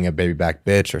I'm being a baby back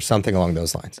bitch, or something along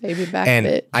those lines. Baby back and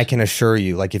bitch. I can assure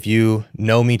you, like, if you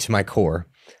know me to my core,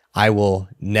 I will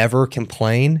never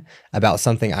complain about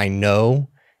something I know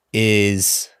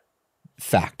is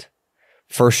fact.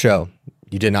 First show,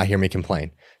 you did not hear me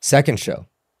complain. Second show,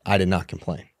 I did not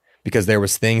complain, because there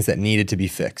was things that needed to be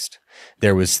fixed.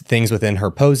 There was things within her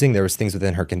posing. There was things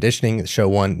within her conditioning. Show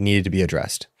 1 needed to be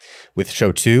addressed. With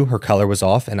show 2, her color was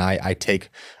off, and I take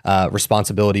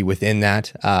responsibility within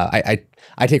that. I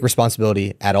take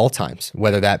responsibility at all times,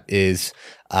 whether that is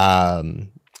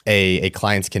a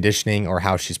client's conditioning or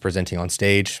how she's presenting on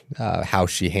stage, how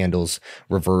she handles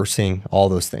reversing, all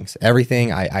those things.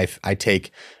 Everything I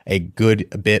take a good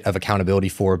bit of accountability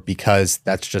for, because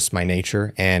that's just my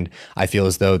nature. And I feel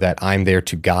as though that I'm there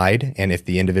to guide. And if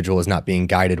the individual is not being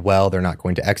guided well, they're not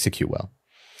going to execute well.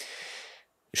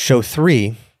 Show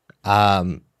 3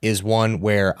 is one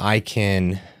where I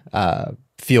can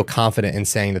feel confident in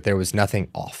saying that there was nothing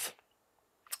off.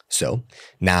 So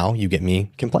now you get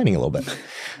me complaining a little bit.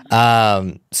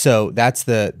 So that's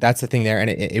the thing there. And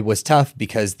it was tough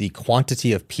because the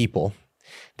quantity of people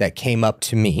that came up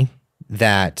to me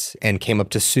and came up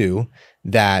to Sue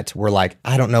that were like,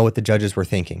 I don't know what the judges were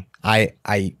thinking.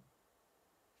 I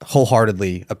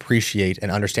wholeheartely appreciate and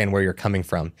understand where you're coming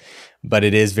from, but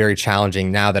it is very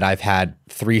challenging now that I've had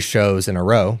 3 shows in a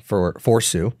row for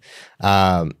Sue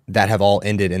that have all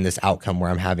ended in this outcome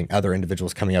where I'm having other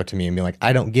individuals coming up to me and being like,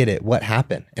 I don't get it. What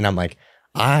happened? And I'm like,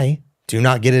 I do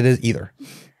not get it either.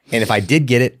 And if I did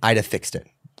get it, I'd have fixed it,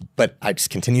 but it just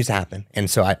continues to happen. And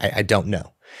so I don't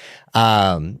know.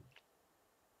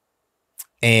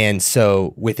 And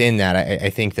so within that,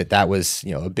 I think that was,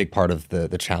 a big part of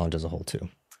the challenge as a whole too.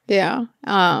 Yeah.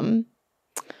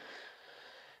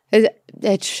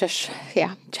 It's just,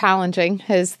 challenging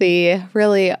is the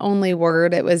really only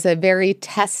word. It was a very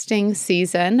testing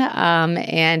season.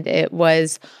 And it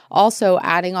was also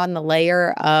adding on the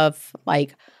layer of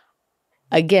like,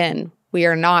 again, we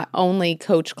are not only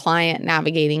coach-client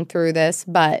navigating through this,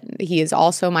 but he is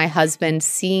also my husband,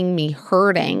 seeing me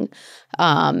hurting,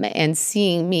 and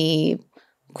seeing me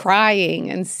crying,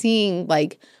 and seeing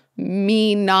like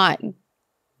me not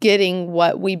getting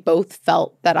what we both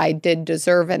felt that I did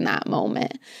deserve in that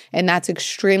moment. And that's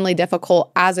extremely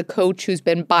difficult as a coach who's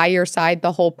been by your side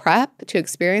the whole prep to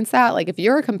experience that. Like if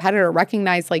you're a competitor,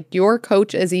 recognize like your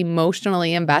coach is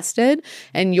emotionally invested,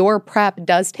 and your prep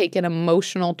does take an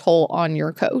emotional toll on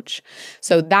your coach.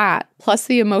 So that, plus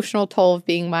the emotional toll of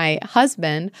being my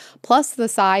husband, plus the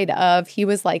side of he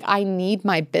was like, I need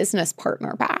my business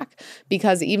partner back,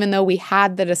 because even though we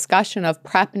had the discussion of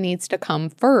prep needs to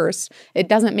come first, it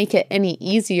doesn't make it any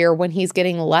easier when he's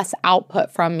getting less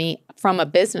output from me from a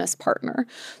business partner.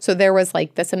 So there was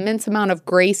like this immense amount of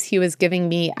grace he was giving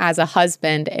me as a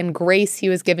husband and grace he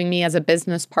was giving me as a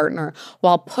business partner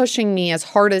while pushing me as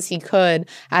hard as he could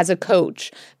as a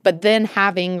coach. But then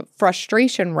having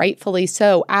frustration, rightfully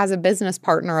so, as a business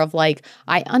partner of like,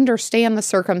 I understand the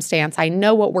circumstance. I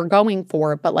know what we're going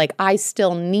for, but like, I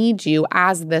still need you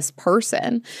as this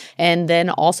person. And then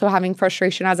also having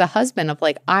frustration as a husband of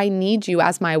like, I need you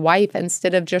as my wife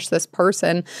instead of just this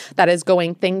person that is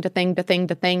going thing to thing to thing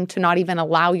to thing to not even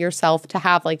allow yourself to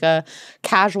have like a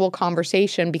casual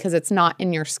conversation because it's not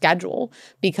in your schedule,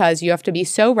 because you have to be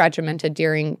so regimented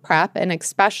during prep. And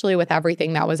especially with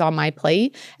everything that was on my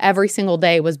plate, every single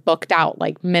day was booked out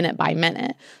like minute by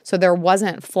minute. So there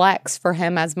wasn't flex for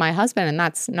him as my husband. And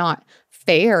that's not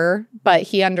fair, but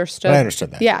he understood. I understood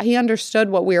that. Yeah, he understood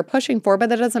what we were pushing for, but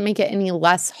that doesn't make it any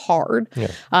less hard.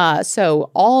 Yeah.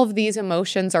 So all of these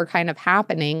emotions are kind of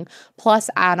happening. Plus,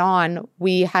 add on,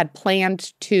 we had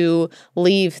planned to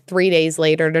leave 3 days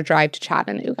later to drive to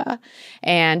Chattanooga.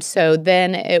 And so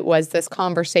then it was this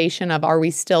conversation of, are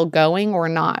we still going or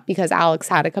not? Because Alex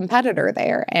had a competitor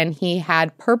there, and he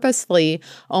had purposely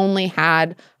only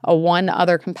had one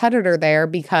other competitor there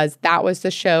because that was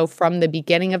the show from the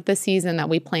beginning of the season that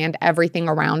we planned everything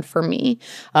around for me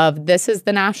of, this is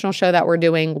the national show that we're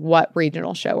doing. What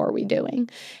regional show are we doing?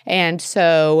 And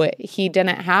so he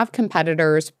didn't have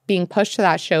competitors being pushed to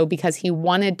that show because he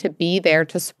wanted to be there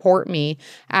to support me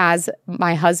as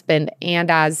my husband and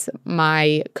as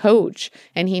my coach.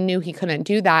 And he knew he couldn't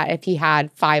do that if he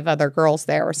had 5 other girls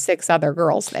there or 6 other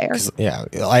girls there. Yeah.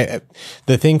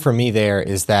 The thing for me there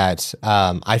is that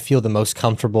I feel the most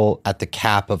comfortable at the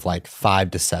cap of like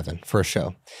 5 to 7 for a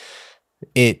show.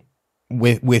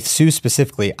 With Sue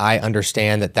specifically, I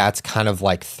understand that that's kind of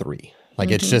like 3. Like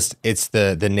it's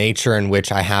the nature in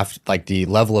which I have like the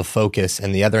level of focus,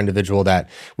 and the other individual that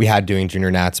we had doing junior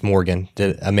nats, Morgan,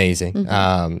 did amazing.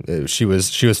 She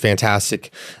was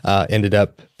fantastic. Ended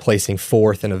up placing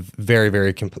 4th in a very,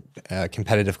 very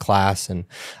competitive class. And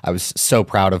I was so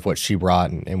proud of what she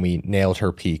brought, and we nailed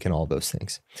her peak and all those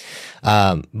things.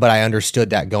 But I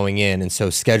understood that going in. And so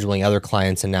scheduling other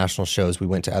clients and national shows, we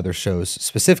went to other shows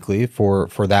specifically for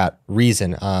that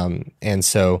reason. And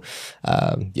so,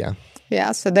 yeah.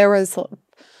 Yeah. So there was,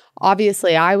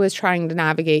 obviously, I was trying to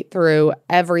navigate through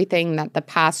everything that the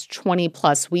past 20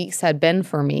 plus weeks had been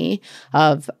for me,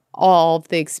 of all of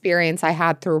the experience I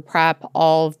had through prep,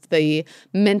 all of the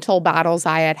mental battles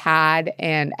I had,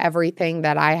 and everything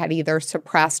that I had either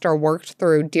suppressed or worked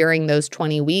through during those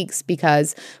 20 weeks,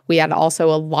 because we had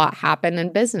also a lot happen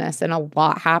in business and a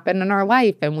lot happen in our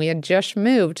life, and we had just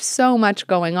moved, so much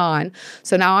going on.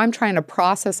 So now I'm trying to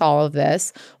process all of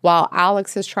this while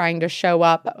Alex is trying to show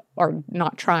up, or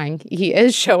not trying, he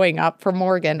is showing up for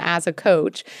Morgan as a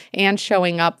coach and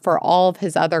showing up for all of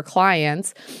his other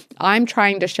clients. I'm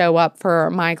trying to show up for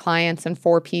my clients and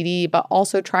for PD, but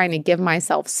also trying to give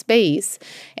myself space.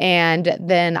 And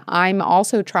then I'm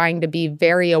also trying to be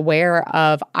very aware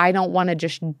of, I don't want to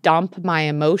just dump my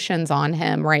emotions on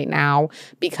him right now,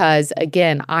 because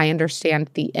again, I understand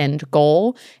the end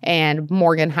goal and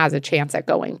Morgan has a chance at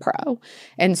going pro.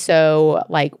 And so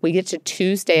like we get to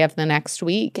Tuesday of the next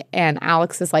week and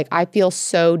Alex is like, I feel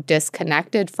so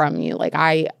disconnected from you. Like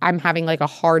I'm having like a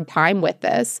hard time with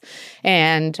this.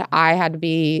 And I had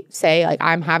to say like,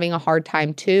 I'm having a hard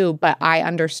time too, but I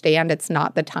understand it's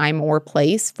not the time or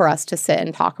place for us to sit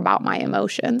and talk about my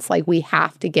emotions. Like we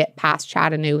have to get past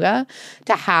Chattanooga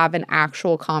to have an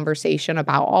actual conversation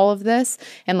about all of this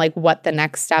and like what the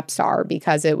next steps are,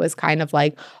 because it was kind of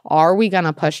like, are we going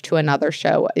to push to another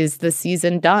show? Is the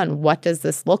season done? What does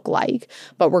this look like?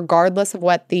 But regardless of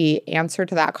what the answer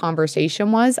to that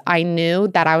conversation was, I knew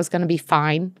that I was going to be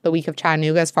fine the week of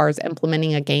Chattanooga as far as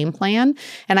implementing a game plan.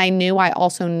 And I knew I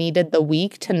also needed the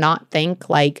week to not think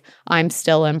like I'm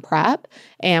still in prep,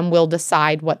 and we'll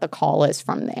decide what the call is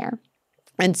from there.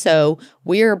 And so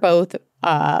we're both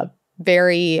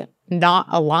very not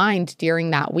aligned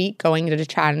during that week going to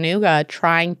Chattanooga,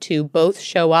 trying to both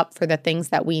show up for the things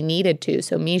that we needed to.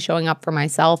 So me showing up for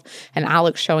myself and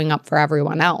Alex showing up for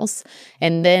everyone else.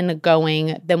 And then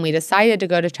we decided to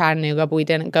go to Chattanooga, but we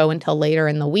didn't go until later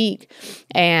in the week.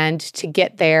 And to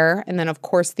get there, and then of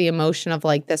course the emotion of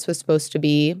like, this was supposed to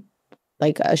be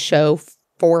like a show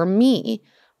for me.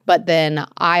 But then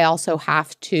I also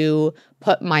have to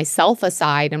put myself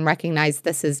aside and recognize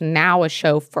this is now a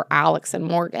show for Alex and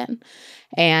Morgan.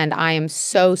 And I am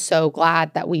so, so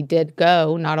glad that we did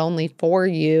go, not only for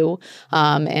you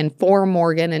and for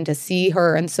Morgan and to see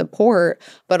her and support,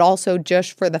 but also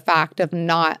just for the fact of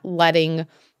not letting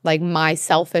like my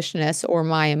selfishness or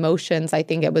my emotions. I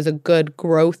think it was a good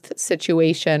growth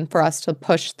situation for us to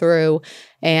push through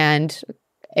and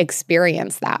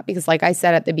experience that. Because like I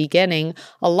said at the beginning,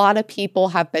 a lot of people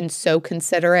have been so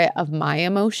considerate of my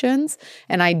emotions,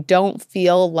 and I don't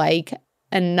feel like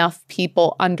enough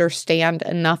people understand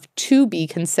enough to be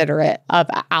considerate of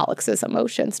Alex's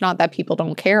emotions. Not that people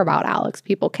don't care about Alex,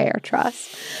 people care,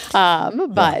 trust.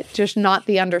 But just not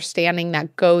the understanding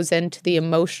that goes into the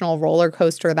emotional roller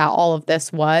coaster that all of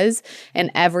this was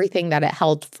and everything that it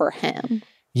held for him.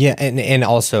 Yeah. And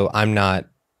also, I'm not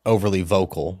overly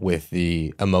vocal with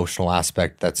the emotional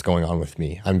aspect that's going on with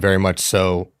me. I'm very much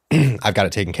so, I've got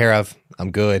it taken care of.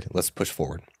 I'm good. Let's push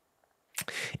forward.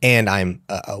 And I'm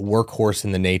a workhorse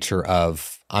in the nature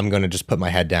of I'm going to just put my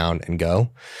head down and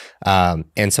go.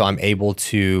 And so I'm able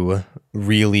to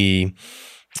really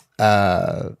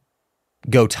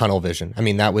go tunnel vision. I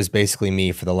mean, that was basically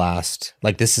me for the last,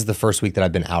 like, this is the first week that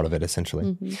I've been out of it,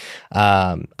 essentially.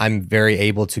 I'm very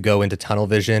able to go into tunnel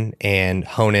vision and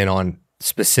hone in on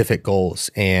specific goals.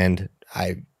 And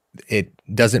it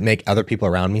doesn't make other people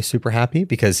around me super happy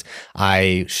because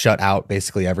I shut out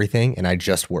basically everything and I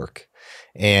just work.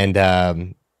 And,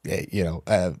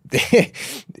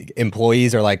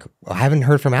 employees are like, I haven't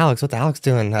heard from Alex. What's Alex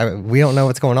doing? We don't know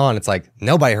what's going on. It's like,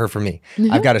 nobody heard from me.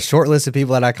 I've got a short list of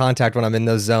people that I contact when I'm in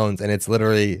those zones. And it's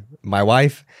literally my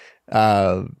wife,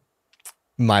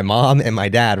 my mom, and my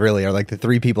dad really are like the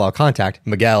three people I'll contact.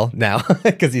 Miguel now,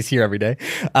 because he's here every day.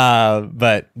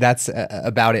 But that's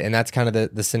about it. And that's kind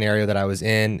of the scenario that I was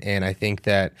in. And I think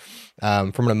that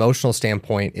from an emotional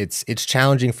standpoint, it's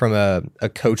challenging from a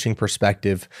coaching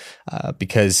perspective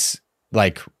because,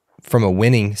 like, from a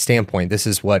winning standpoint, this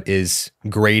is what is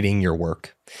grading your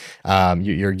work.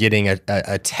 You're getting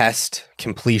a test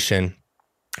completion.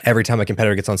 Every time a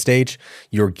competitor gets on stage,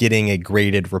 you're getting a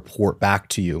graded report back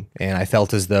to you. And I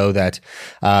felt as though that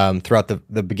throughout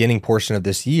the beginning portion of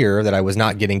this year that I was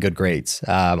not getting good grades.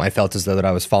 I felt as though that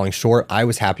I was falling short. I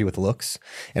was happy with the looks.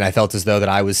 And I felt as though that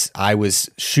I was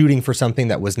shooting for something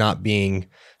that was not being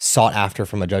sought after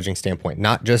from a judging standpoint,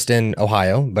 not just in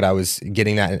Ohio, but I was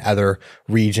getting that in other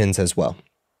regions as well.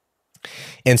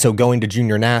 And so going to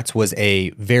Junior Nats was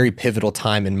a very pivotal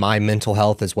time in my mental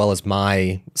health as well as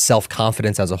my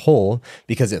self-confidence as a whole,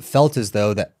 because it felt as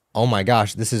though that, oh my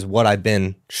gosh, this is what I've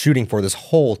been shooting for this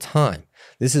whole time.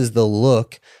 This is the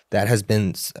look that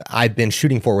I've been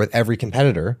shooting for with every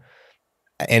competitor,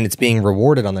 and it's being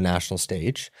rewarded on the national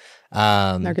stage.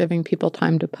 They're giving people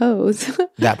time to pose.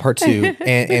 That part too.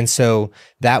 And so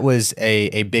that was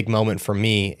a big moment for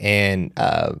me. And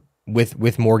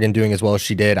with Morgan doing as well as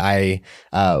she did,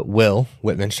 Will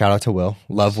Whitman, shout out to Will.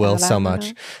 Love Will so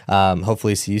much.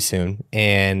 Hopefully see you soon.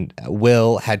 And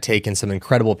Will had taken some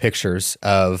incredible pictures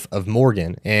of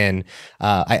Morgan. And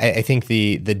I think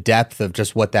the depth of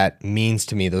just what that means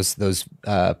to me, those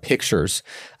pictures,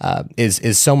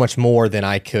 is so much more than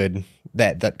I could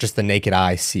that just the naked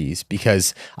eye sees,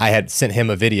 because I had sent him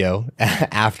a video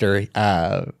after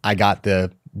I got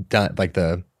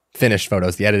the finished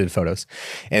photos, the edited photos,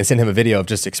 and sent him a video of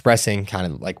just expressing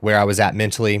kind of like where I was at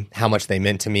mentally, how much they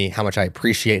meant to me, how much I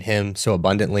appreciate him so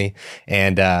abundantly.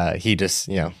 And he just,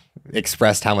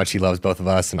 expressed how much he loves both of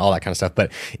us and all that kind of stuff.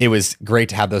 But it was great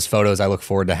to have those photos. I look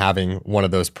forward to having one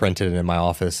of those printed in my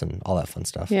office and all that fun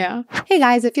stuff. Yeah. Hey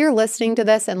guys, if you're listening to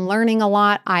this and learning a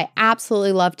lot, I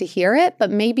absolutely love to hear it, but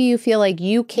maybe you feel like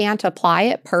you can't apply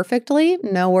it perfectly.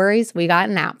 No worries. We got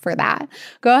an app for that.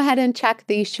 Go ahead and check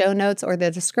the show notes or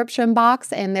the description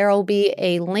box, and there will be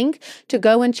a link to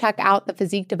go and check out the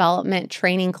Physique Development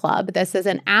Training Club. This is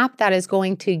an app that is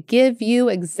going to give you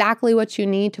exactly what you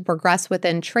need to progress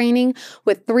within training,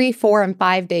 with 3, 4, and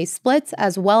 5 day splits,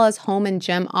 as well as home and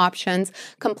gym options,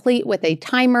 complete with a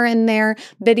timer in there,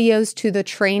 videos to the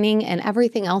training, and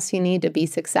everything else you need to be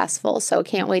successful. So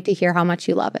can't wait to hear how much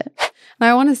you love it. And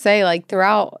I want to say, like,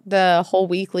 throughout the whole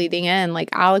week leading in, like,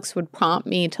 Alex would prompt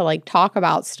me to like talk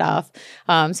about stuff.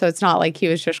 So it's not like he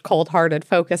was just cold-hearted,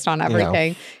 focused on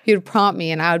everything. No. He would prompt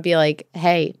me and I would be like,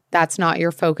 hey, that's not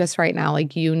your focus right now.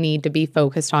 Like, you need to be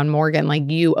focused on Morgan.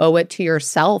 Like, you owe it to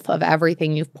yourself of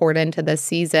everything you've poured into this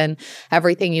season,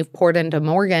 everything you've poured into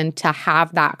Morgan, to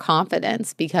have that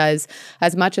confidence. Because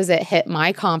as much as it hit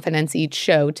my confidence each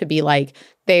show to be like,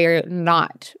 they're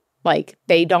not, like,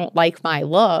 they don't like my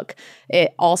look,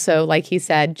 it also, like he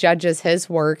said, judges his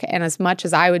work. And as much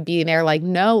as I would be there like,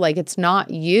 no, like, it's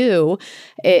not you,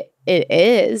 it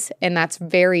is. And that's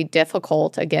very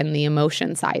difficult. Again, the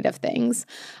emotion side of things.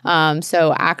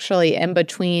 So actually in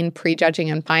between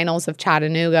prejudging and finals of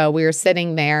Chattanooga, we were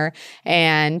sitting there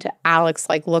and Alex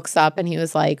like looks up and he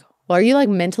was like, well, are you like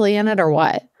mentally in it or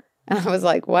what? And I was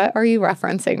like, what are you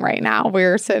referencing right now? We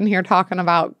were sitting here talking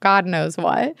about God knows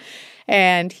what.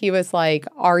 And he was like,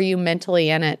 are you mentally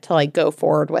in it to like go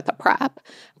forward with a prep?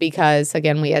 Because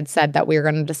again, we had said that we were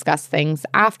going to discuss things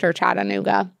after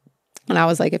Chattanooga. And I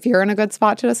was like, if you're in a good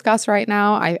spot to discuss right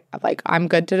now, I'm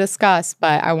good to discuss,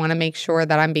 but I want to make sure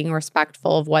that I'm being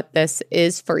respectful of what this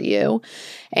is for you.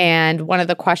 And one of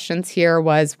the questions here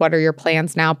was, what are your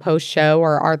plans now post-show,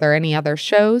 or are there any other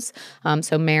shows?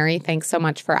 So Mary, thanks so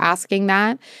much for asking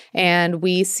that. And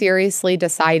we seriously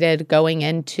decided going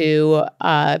into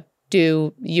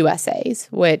do USAs,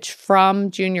 which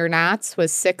from Junior Nats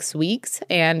was 6 weeks,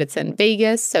 and it's in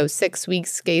Vegas. So 6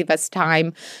 weeks gave us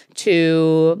time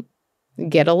to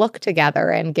get a look together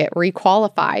and get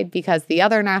requalified, because the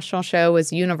other national show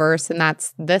was Universe, and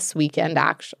that's this weekend,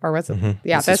 actually, or was it? Mm-hmm.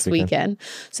 Yeah, this weekend.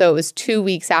 So it was 2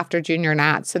 weeks after Junior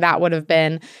Nats. So that would have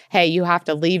been, hey, you have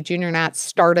to leave Junior Nats,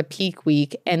 start a peak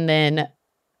week, and then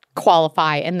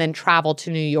qualify and then travel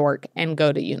to New York and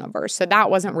go to Universe. So that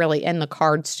wasn't really in the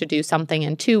cards to do something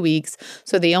in 2 weeks.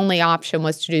 So the only option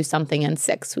was to do something in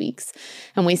 6 weeks.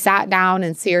 And we sat down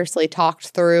and seriously talked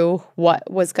through what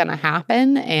was going to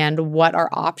happen and what our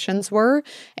options were.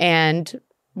 And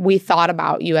we thought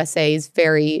about USAs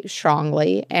very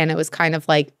strongly. And it was kind of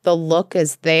like, the look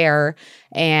is there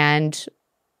and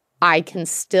I can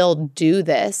still do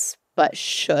this, but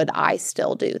should I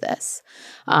still do this?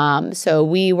 So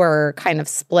we were kind of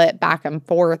split back and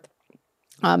forth.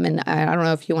 And I don't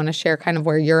know if you want to share kind of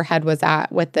where your head was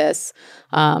at with this,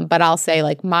 but I'll say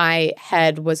like my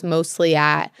head was mostly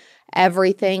at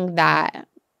everything that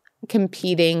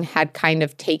competing had kind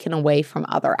of taken away from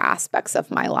other aspects of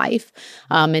my life,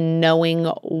 and knowing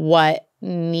what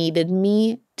needed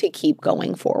me to keep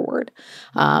going forward.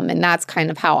 And that's kind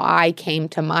of how I came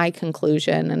to my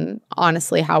conclusion. And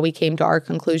honestly, how we came to our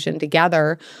conclusion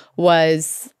together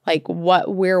was like,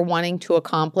 what we're wanting to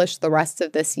accomplish the rest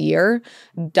of this year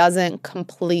doesn't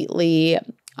completely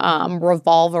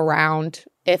revolve around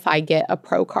if I get a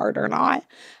pro card or not.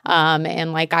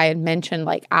 And like I had mentioned,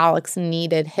 like Alex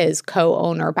needed his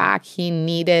co-owner back. He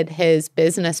needed his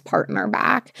business partner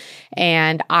back.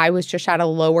 And I was just at a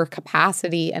lower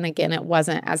capacity. And again, it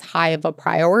wasn't as high of a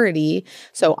priority.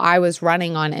 So I was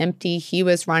running on empty. He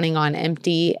was running on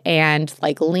empty, and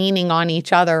like leaning on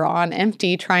each other on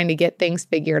empty, trying to get things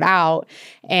figured out.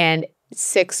 And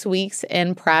 6 weeks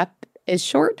in prep is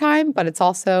short time, but it's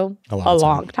also a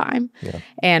long time. Yeah.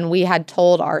 And we had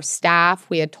told our staff,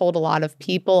 we had told a lot of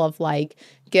people of like,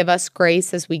 give us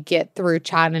grace as we get through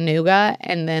Chattanooga,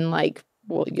 and then like,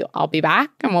 I'll be back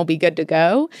and we'll be good to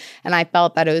go. And I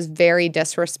felt that it was very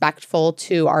disrespectful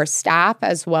to our staff,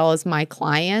 as well as my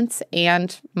clients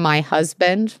and my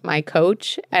husband, my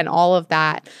coach, and all of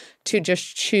that, to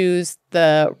just choose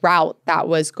the route that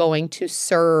was going to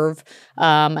serve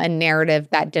a narrative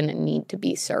that didn't need to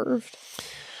be served.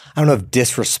 I don't know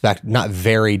if not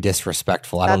very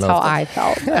disrespectful. I don't know. That's how I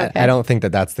felt. Okay. I don't think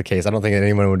that that's the case. I don't think that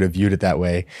anyone would have viewed it that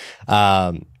way.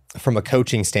 From a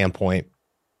coaching standpoint,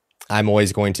 I'm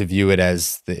always going to view it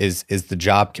as, is the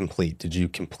job complete? Did you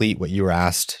complete what you were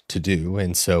asked to do?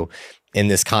 And so in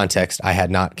this context, I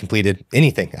had not completed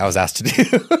anything I was asked to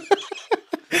do.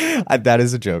 That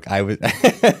is a joke.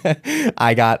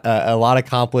 I got a lot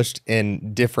accomplished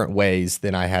in different ways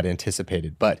than I had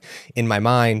anticipated. But in my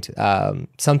mind,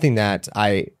 something that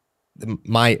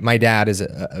my dad is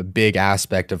a big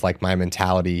aspect of like my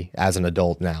mentality as an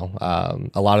adult now.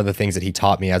 A lot of the things that he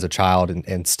taught me as a child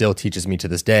and still teaches me to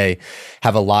this day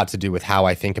have a lot to do with how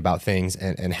I think about things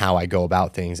and how I go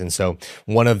about things. And so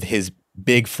one of his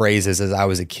big phrases as I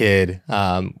was a kid,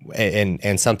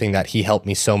 and something that he helped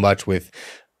me so much with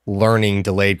learning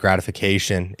delayed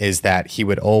gratification, is that he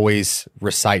would always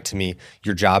recite to me,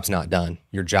 your job's not done.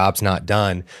 Your job's not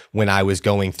done, when I was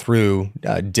going through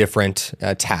different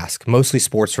tasks, mostly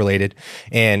sports related.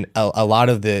 And a lot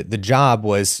of the job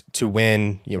was to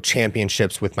win,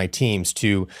 championships with my teams,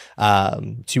 to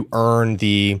earn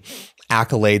the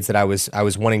accolades that I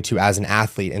was wanting to as an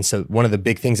athlete. And so one of the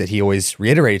big things that he always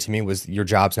reiterated to me was, your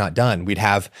job's not done. We'd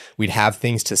have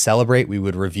things to celebrate. We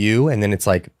would review, and then it's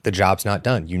like, the job's not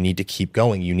done. You need to keep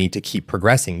going. You need to keep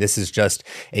progressing. This is just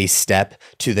a step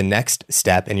to the next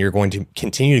step, and you're going to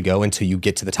continue to go until you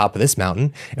get to the top of this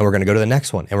mountain, and we're going to go to the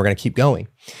next one, and we're going to keep going.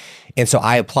 And so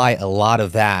I apply a lot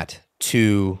of that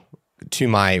to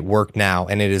my work now.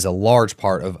 And it is a large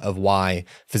part of why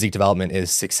physique development is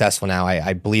successful now.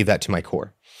 I believe that to my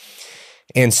core.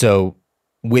 And so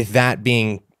with that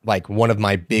being like one of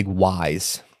my big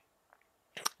whys,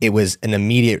 it was an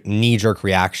immediate knee-jerk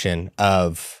reaction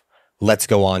of let's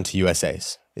go on to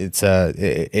USA's.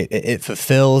 It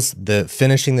fulfills the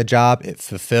finishing the job. It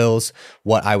fulfills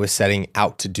what I was setting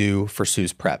out to do for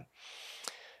Sue's prep.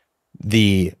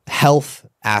 The health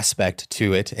aspect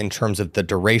to it in terms of the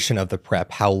duration of the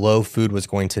prep, how low food was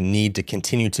going to need to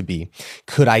continue to be.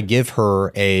 Could I give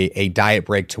her a diet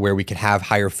break to where we could have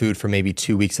higher food for maybe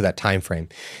 2 weeks of that time frame?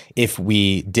 If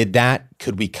we did that,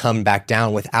 could we come back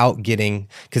down without getting,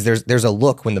 because there's a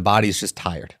look when the body's just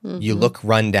tired. Mm-hmm. You look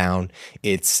run down.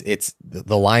 It's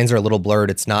the lines are a little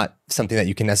blurred. It's not something that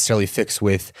you can necessarily fix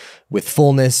with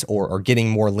fullness or getting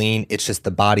more lean. It's just the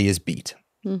body is beat.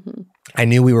 Mm-hmm. I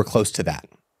knew we were close to that.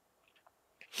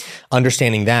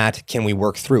 Understanding that, can we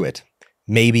work through it?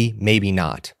 Maybe, maybe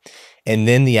not. And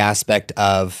then the aspect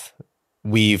of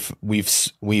we've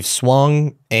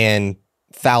swung and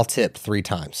foul tipped 3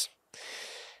 times.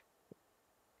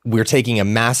 We're taking a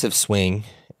massive swing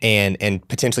and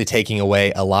potentially taking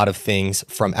away a lot of things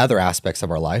from other aspects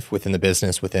of our life within the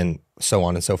business, within so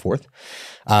on and so forth.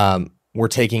 We're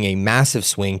taking a massive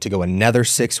swing to go another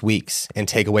 6 weeks and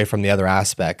take away from the other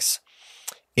aspects.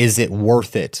 Is it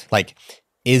worth it? Like,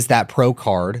 is that pro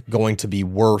card going to be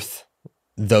worth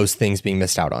those things being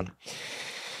missed out on?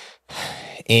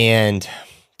 And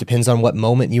depends on what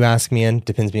moment you ask me in,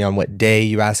 depends on what day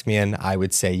you ask me in. I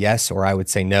would say yes, or I would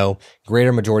say no.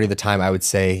 Greater majority of the time, I would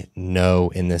say no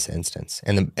in this instance.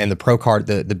 And the pro card,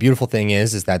 the beautiful thing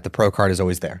is that the pro card is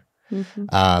always there.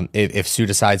 Mm-hmm. If Sue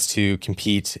decides to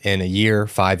compete in a year,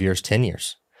 5 years, 10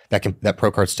 years, that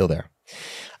pro card's still there.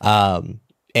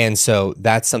 And so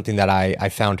that's something that I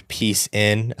found peace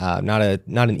in. Not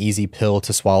an easy pill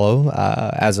to swallow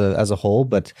as a whole,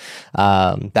 but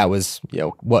that was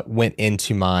what went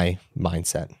into my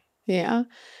mindset. Yeah.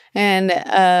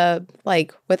 And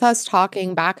like with us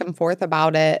talking back and forth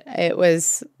about it, it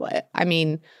was, I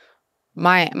mean,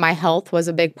 my health was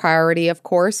a big priority, of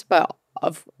course, but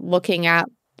of looking at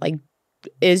like,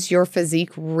 is your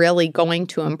physique really going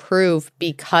to improve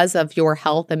because of your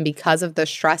health and because of the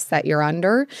stress that you're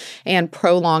under, and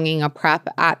prolonging a prep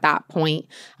at that point?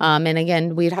 And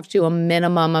again, we'd have to do a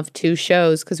minimum of 2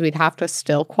 shows because we'd have to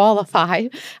still qualify.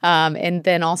 And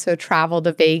then also travel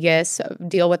to Vegas,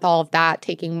 deal with all of that,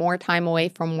 taking more time away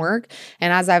from work.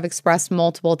 And as I've expressed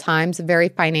multiple times, very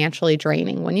financially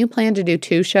draining. When you plan to do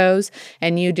 2 shows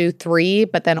and you do 3,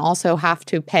 but then also have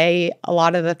to pay a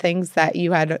lot of the things that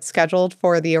you had scheduled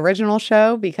for the original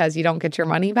show because you don't get your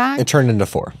money back. It turned into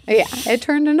 4. Yeah, it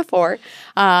turned into 4.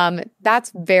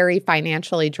 That's very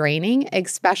financially draining,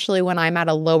 especially when I'm at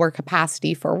a lower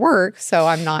capacity for work, so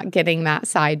I'm not getting that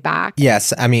side back.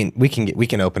 Yes, I mean, we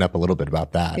can open up a little bit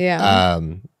about that. Yeah.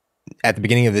 At the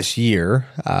beginning of this year,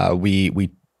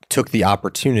 we took the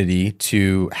opportunity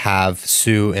to have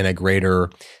Sue in a greater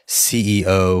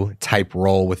CEO type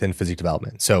role within physique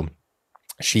development. So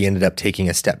she ended up taking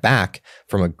a step back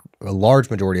from a large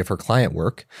majority of her client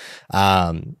work.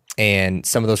 And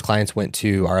some of those clients went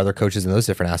to our other coaches in those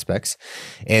different aspects.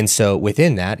 And so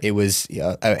within that, it was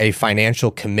a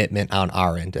financial commitment on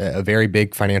our end, a very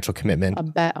big financial commitment. A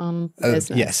bet on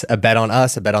business. Yes, a bet on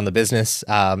us, a bet on the business,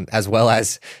 as well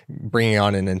as bringing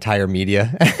on an entire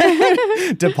media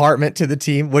department to the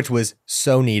team, which was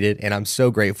so needed. And I'm so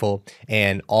grateful.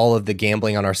 And all of the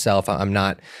gambling on ourselves, I'm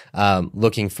not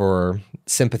looking for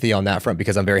sympathy on that front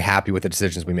because I'm very happy with the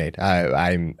decisions we made.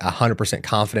 I'm 100%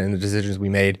 confident in the decisions we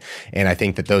made. And I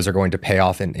think that those are going to pay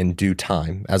off in due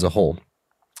time as a whole.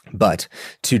 But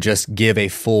to just give a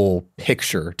full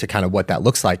picture to kind of what that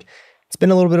looks like, it's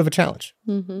been a little bit of a challenge.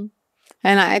 Mm-hmm.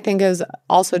 And I think it was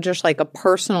also just like a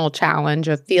personal challenge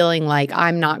of feeling like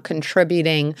I'm not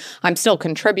contributing. I'm still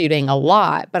contributing a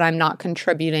lot, but I'm not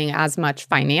contributing as much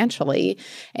financially.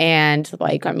 And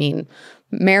like, I mean,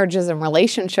 marriages and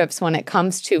relationships when it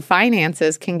comes to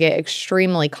finances can get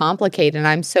extremely complicated. And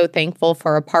I'm so thankful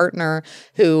for a partner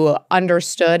who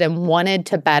understood and wanted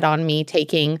to bet on me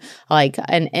taking like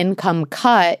an income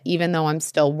cut, even though I'm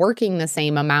still working the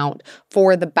same amount,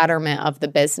 for the betterment of the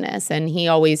business. And he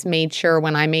always made sure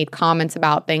when I made comments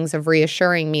about things of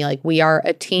reassuring me, like, we are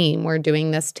a team, we're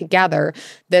doing this together.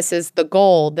 This is the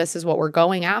goal. This is what we're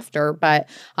going after. But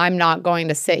I'm not going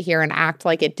to sit here and act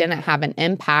like it didn't have an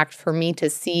impact for me to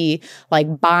see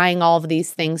like buying all of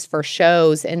these things for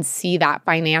shows and see that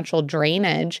financial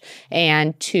drainage,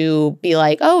 and to be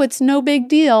like, oh, it's no big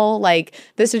deal. Like,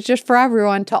 this is just for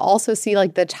everyone, to also see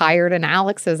like the tired in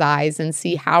Alex's eyes and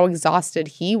see how exhausted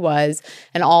he was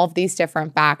and all of these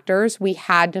different factors. We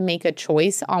had to make a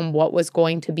choice on what was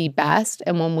going to be best.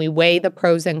 And when we weigh the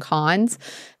pros and cons,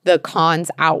 the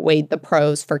cons outweighed the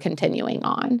pros for continuing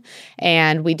on.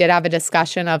 And we did have a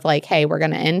discussion of like, hey, we're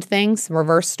going to end things.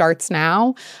 Reverse starts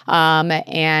now.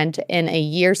 And in a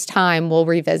year's time, we'll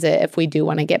revisit if we do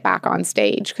want to get back on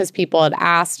stage, because people had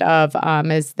asked of,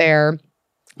 is there...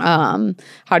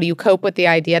 how do you cope with the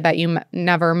idea that you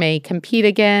never may compete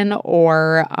again?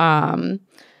 Or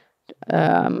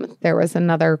there was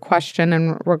another question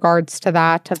in regards to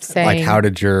that of saying, like, how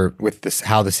did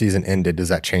how the season ended, does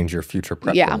that change your future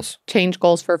prep goals? Change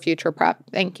goals for future prep.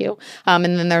 Thank you. And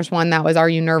then there's one that was, are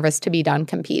you nervous to be done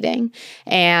competing?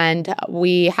 And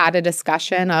we had a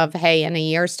discussion of, hey, in a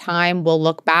year's time, we'll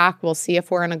look back, we'll see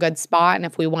if we're in a good spot. And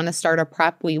if we want to start a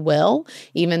prep, we will,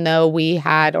 even though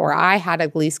I had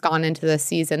at least gone into the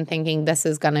season thinking this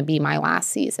is going to be my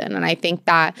last season. And I think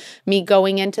that me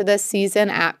going into this season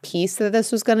at peace that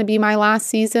this was going to be my last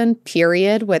season,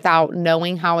 period, without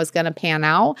knowing how it's going to pan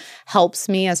out, helps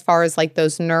me as far as like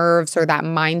those nerves or that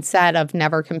mindset of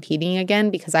never competing again,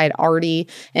 because I had already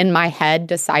in my head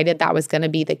decided that was going to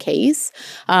be the case.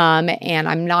 And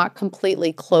I'm not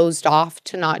completely closed off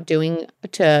to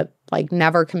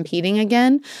never competing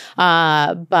again.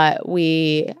 But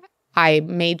I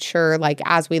made sure, like,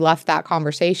 as we left that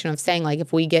conversation of saying, like,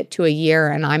 if we get to a year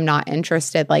and I'm not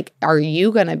interested, like, are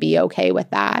you going to be okay with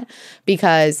that?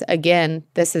 Because, again,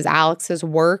 this is Alex's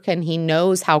work and he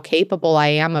knows how capable I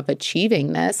am of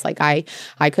achieving this. Like, I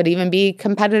could even be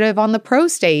competitive on the pro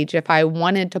stage if I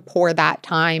wanted to pour that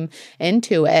time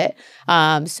into it.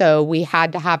 So we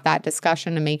had to have that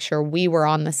discussion to make sure we were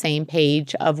on the same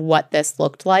page of what this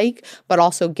looked like, but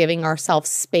also giving ourselves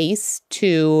space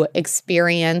to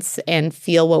experience and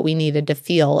feel what we needed to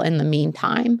feel in the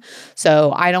meantime.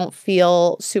 So I don't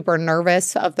feel super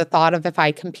nervous of the thought of if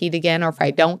I compete again or if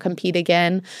I don't compete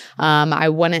again. I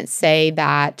wouldn't say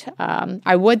that,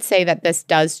 I would say that this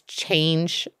does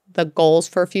change the goals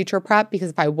for future prep, because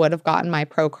if I would have gotten my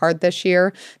pro card this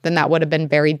year, then that would have been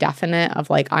very definite of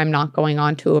like, I'm not going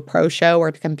on to a pro show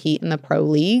or to compete in the pro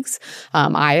leagues.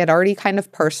 I had already kind of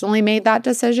personally made that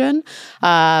decision,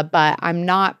 but I'm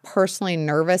not personally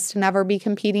nervous to never be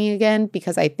competing again,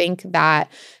 because I think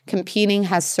that competing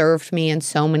has served me in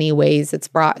so many ways. It's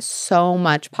brought so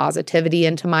much positivity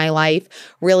into my life,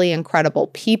 really incredible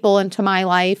people into my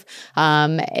life.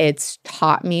 It's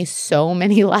taught me so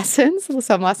many lessons,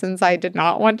 some lessons I did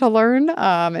not want to learn,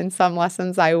 and some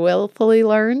lessons I willfully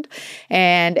learned.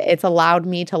 And it's allowed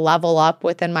me to level up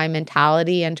within my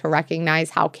mentality and to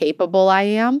recognize how capable I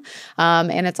am.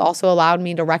 And it's also allowed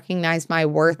me to recognize my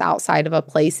worth outside of a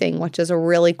placing, which is a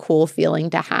really cool feeling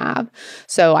to have.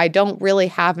 So I don't really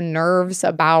have nerves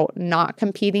about not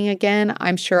competing again.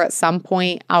 I'm sure at some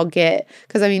point I'll get,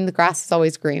 because I mean, the grass is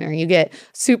always greener. You get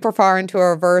super far into a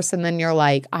reverse and then you're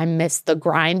like, I missed the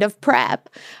grind of prep.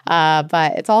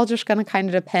 But it's all just going to kind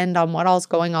of depend on what all's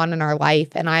going on in our life.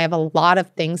 And I have a lot of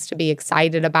things to be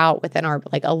excited about within our,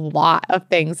 like a lot of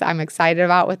things I'm excited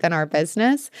about within our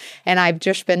business. And I've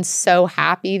just been so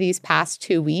happy these past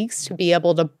 2 weeks to be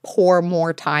able to pour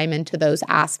more time into those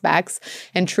aspects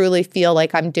and truly feel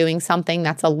like I'm doing something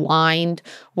that's aligned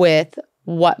with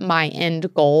what my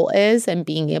end goal is and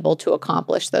being able to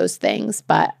accomplish those things.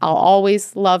 But I'll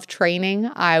always love training.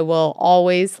 I will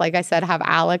always, like I said, have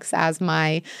Alex as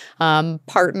my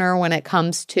partner when it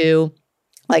comes to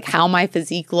like how my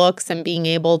physique looks and being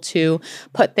able to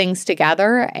put things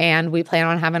together. And we plan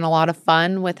on having a lot of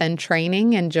fun within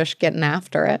training and just getting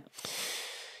after it.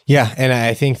 Yeah. And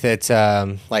I think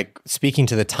that like speaking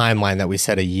to the timeline that we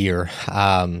said a year,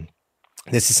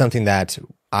 this is something that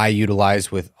I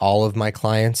utilize with all of my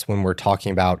clients when we're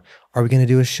talking about, are we going to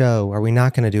do a show? Are we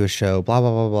not going to do a show? Blah,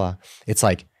 blah, blah, blah. It's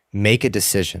like, make a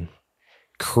decision,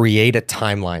 create a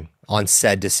timeline on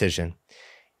said decision,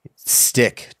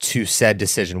 stick to said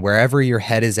decision, wherever your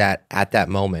head is at that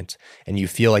moment, and you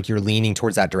feel like you're leaning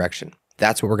towards that direction.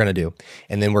 That's what we're going to do.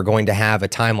 And then we're going to have a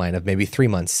timeline of maybe 3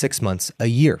 months, 6 months, a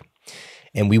year.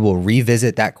 And we will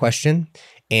revisit that question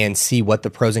and see what the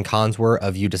pros and cons were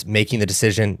of you just making the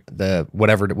decision,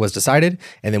 whatever was decided,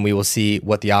 and then we will see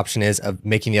what the option is of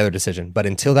making the other decision. But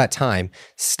until that time,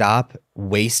 stop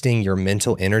wasting your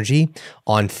mental energy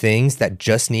on things that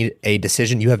just need a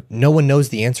decision. No one knows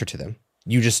the answer to them.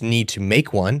 You just need to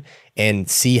make one and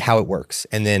see how it works,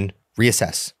 and then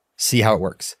reassess, see how it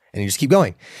works. And you just keep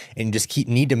going, and you just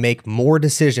need to make more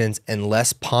decisions and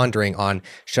less pondering on,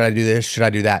 should I do this? Should I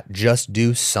do that? Just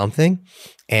do something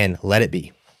and let it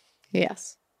be.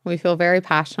 Yes. We feel very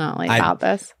passionately about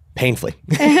this. painfully.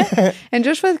 And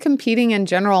just with competing in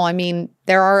general, I mean,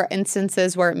 there are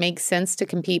instances where it makes sense to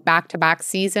compete back-to-back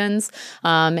seasons,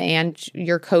 and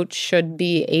your coach should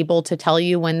be able to tell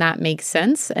you when that makes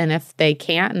sense. And if they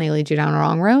can't and they lead you down a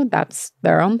wrong road, that's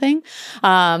their own thing.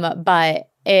 But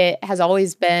it has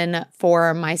always been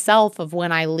for myself of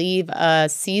when I leave a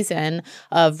season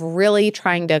of really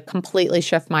trying to completely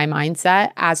shift my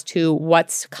mindset as to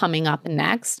what's coming up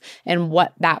next and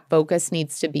what that focus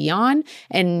needs to be on,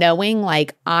 and knowing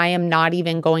like I am not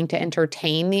even going to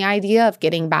entertain the idea of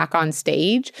getting back on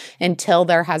stage until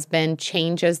there has been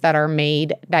changes that are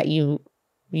made that you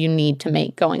need to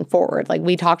make going forward. Like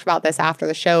we talked about this after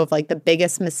the show of like the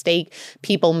biggest mistake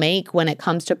people make when it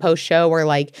comes to post-show, or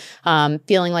like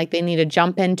feeling like they need to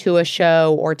jump into a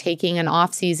show or taking an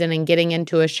off season and getting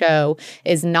into a show,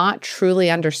 is not truly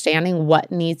understanding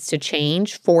what needs to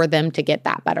change for them to get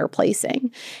that better placing.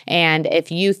 And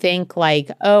if you think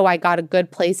like, oh, I got a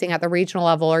good placing at the regional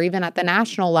level or even at the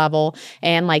national level,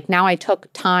 and like now I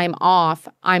took time off,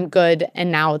 I'm good,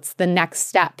 and now it's the next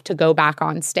step to go back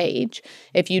on stage.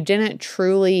 If you didn't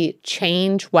truly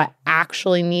change what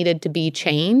actually needed to be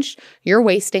changed, you're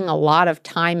wasting a lot of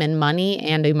time and money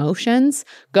and emotions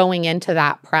going into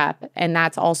that prep. And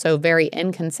that's also very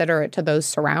inconsiderate to those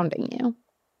surrounding you.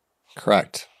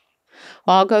 Correct.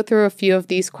 Well, I'll go through a few of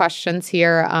these questions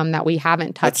here that we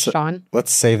haven't touched on.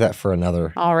 Let's save that for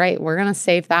another. All right. We're going to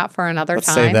save that for another time.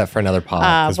 Let's save that for another pod,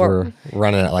 because we're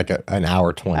running at like an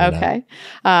hour 20 Okay.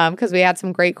 Because we had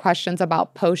some great questions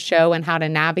about post-show and how to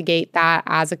navigate that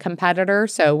as a competitor.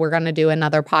 So we're going to do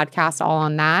another podcast all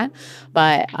on that.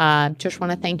 But just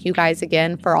want to thank you guys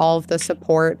again for all of the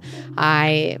support.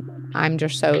 I'm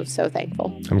just so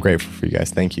thankful. I'm grateful for you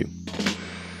guys. Thank you.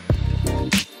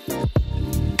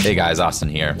 Hey guys, Austin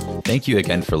here. Thank you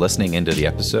again for listening into the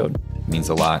episode. It means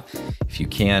a lot. If you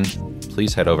can,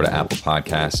 please head over to Apple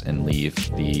Podcasts and leave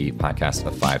the podcast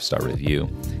a 5-star review.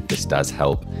 This does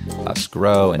help us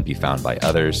grow and be found by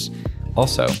others.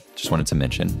 Also, just wanted to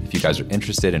mention, if you guys are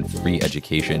interested in free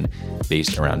education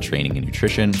based around training and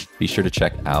nutrition, be sure to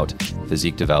check out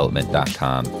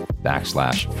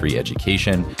physiquedevelopment.com/free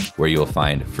education, where you will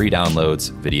find free downloads,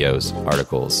 videos,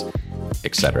 articles,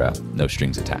 etc. No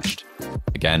strings attached.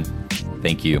 Again,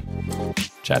 thank you.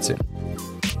 Chat soon.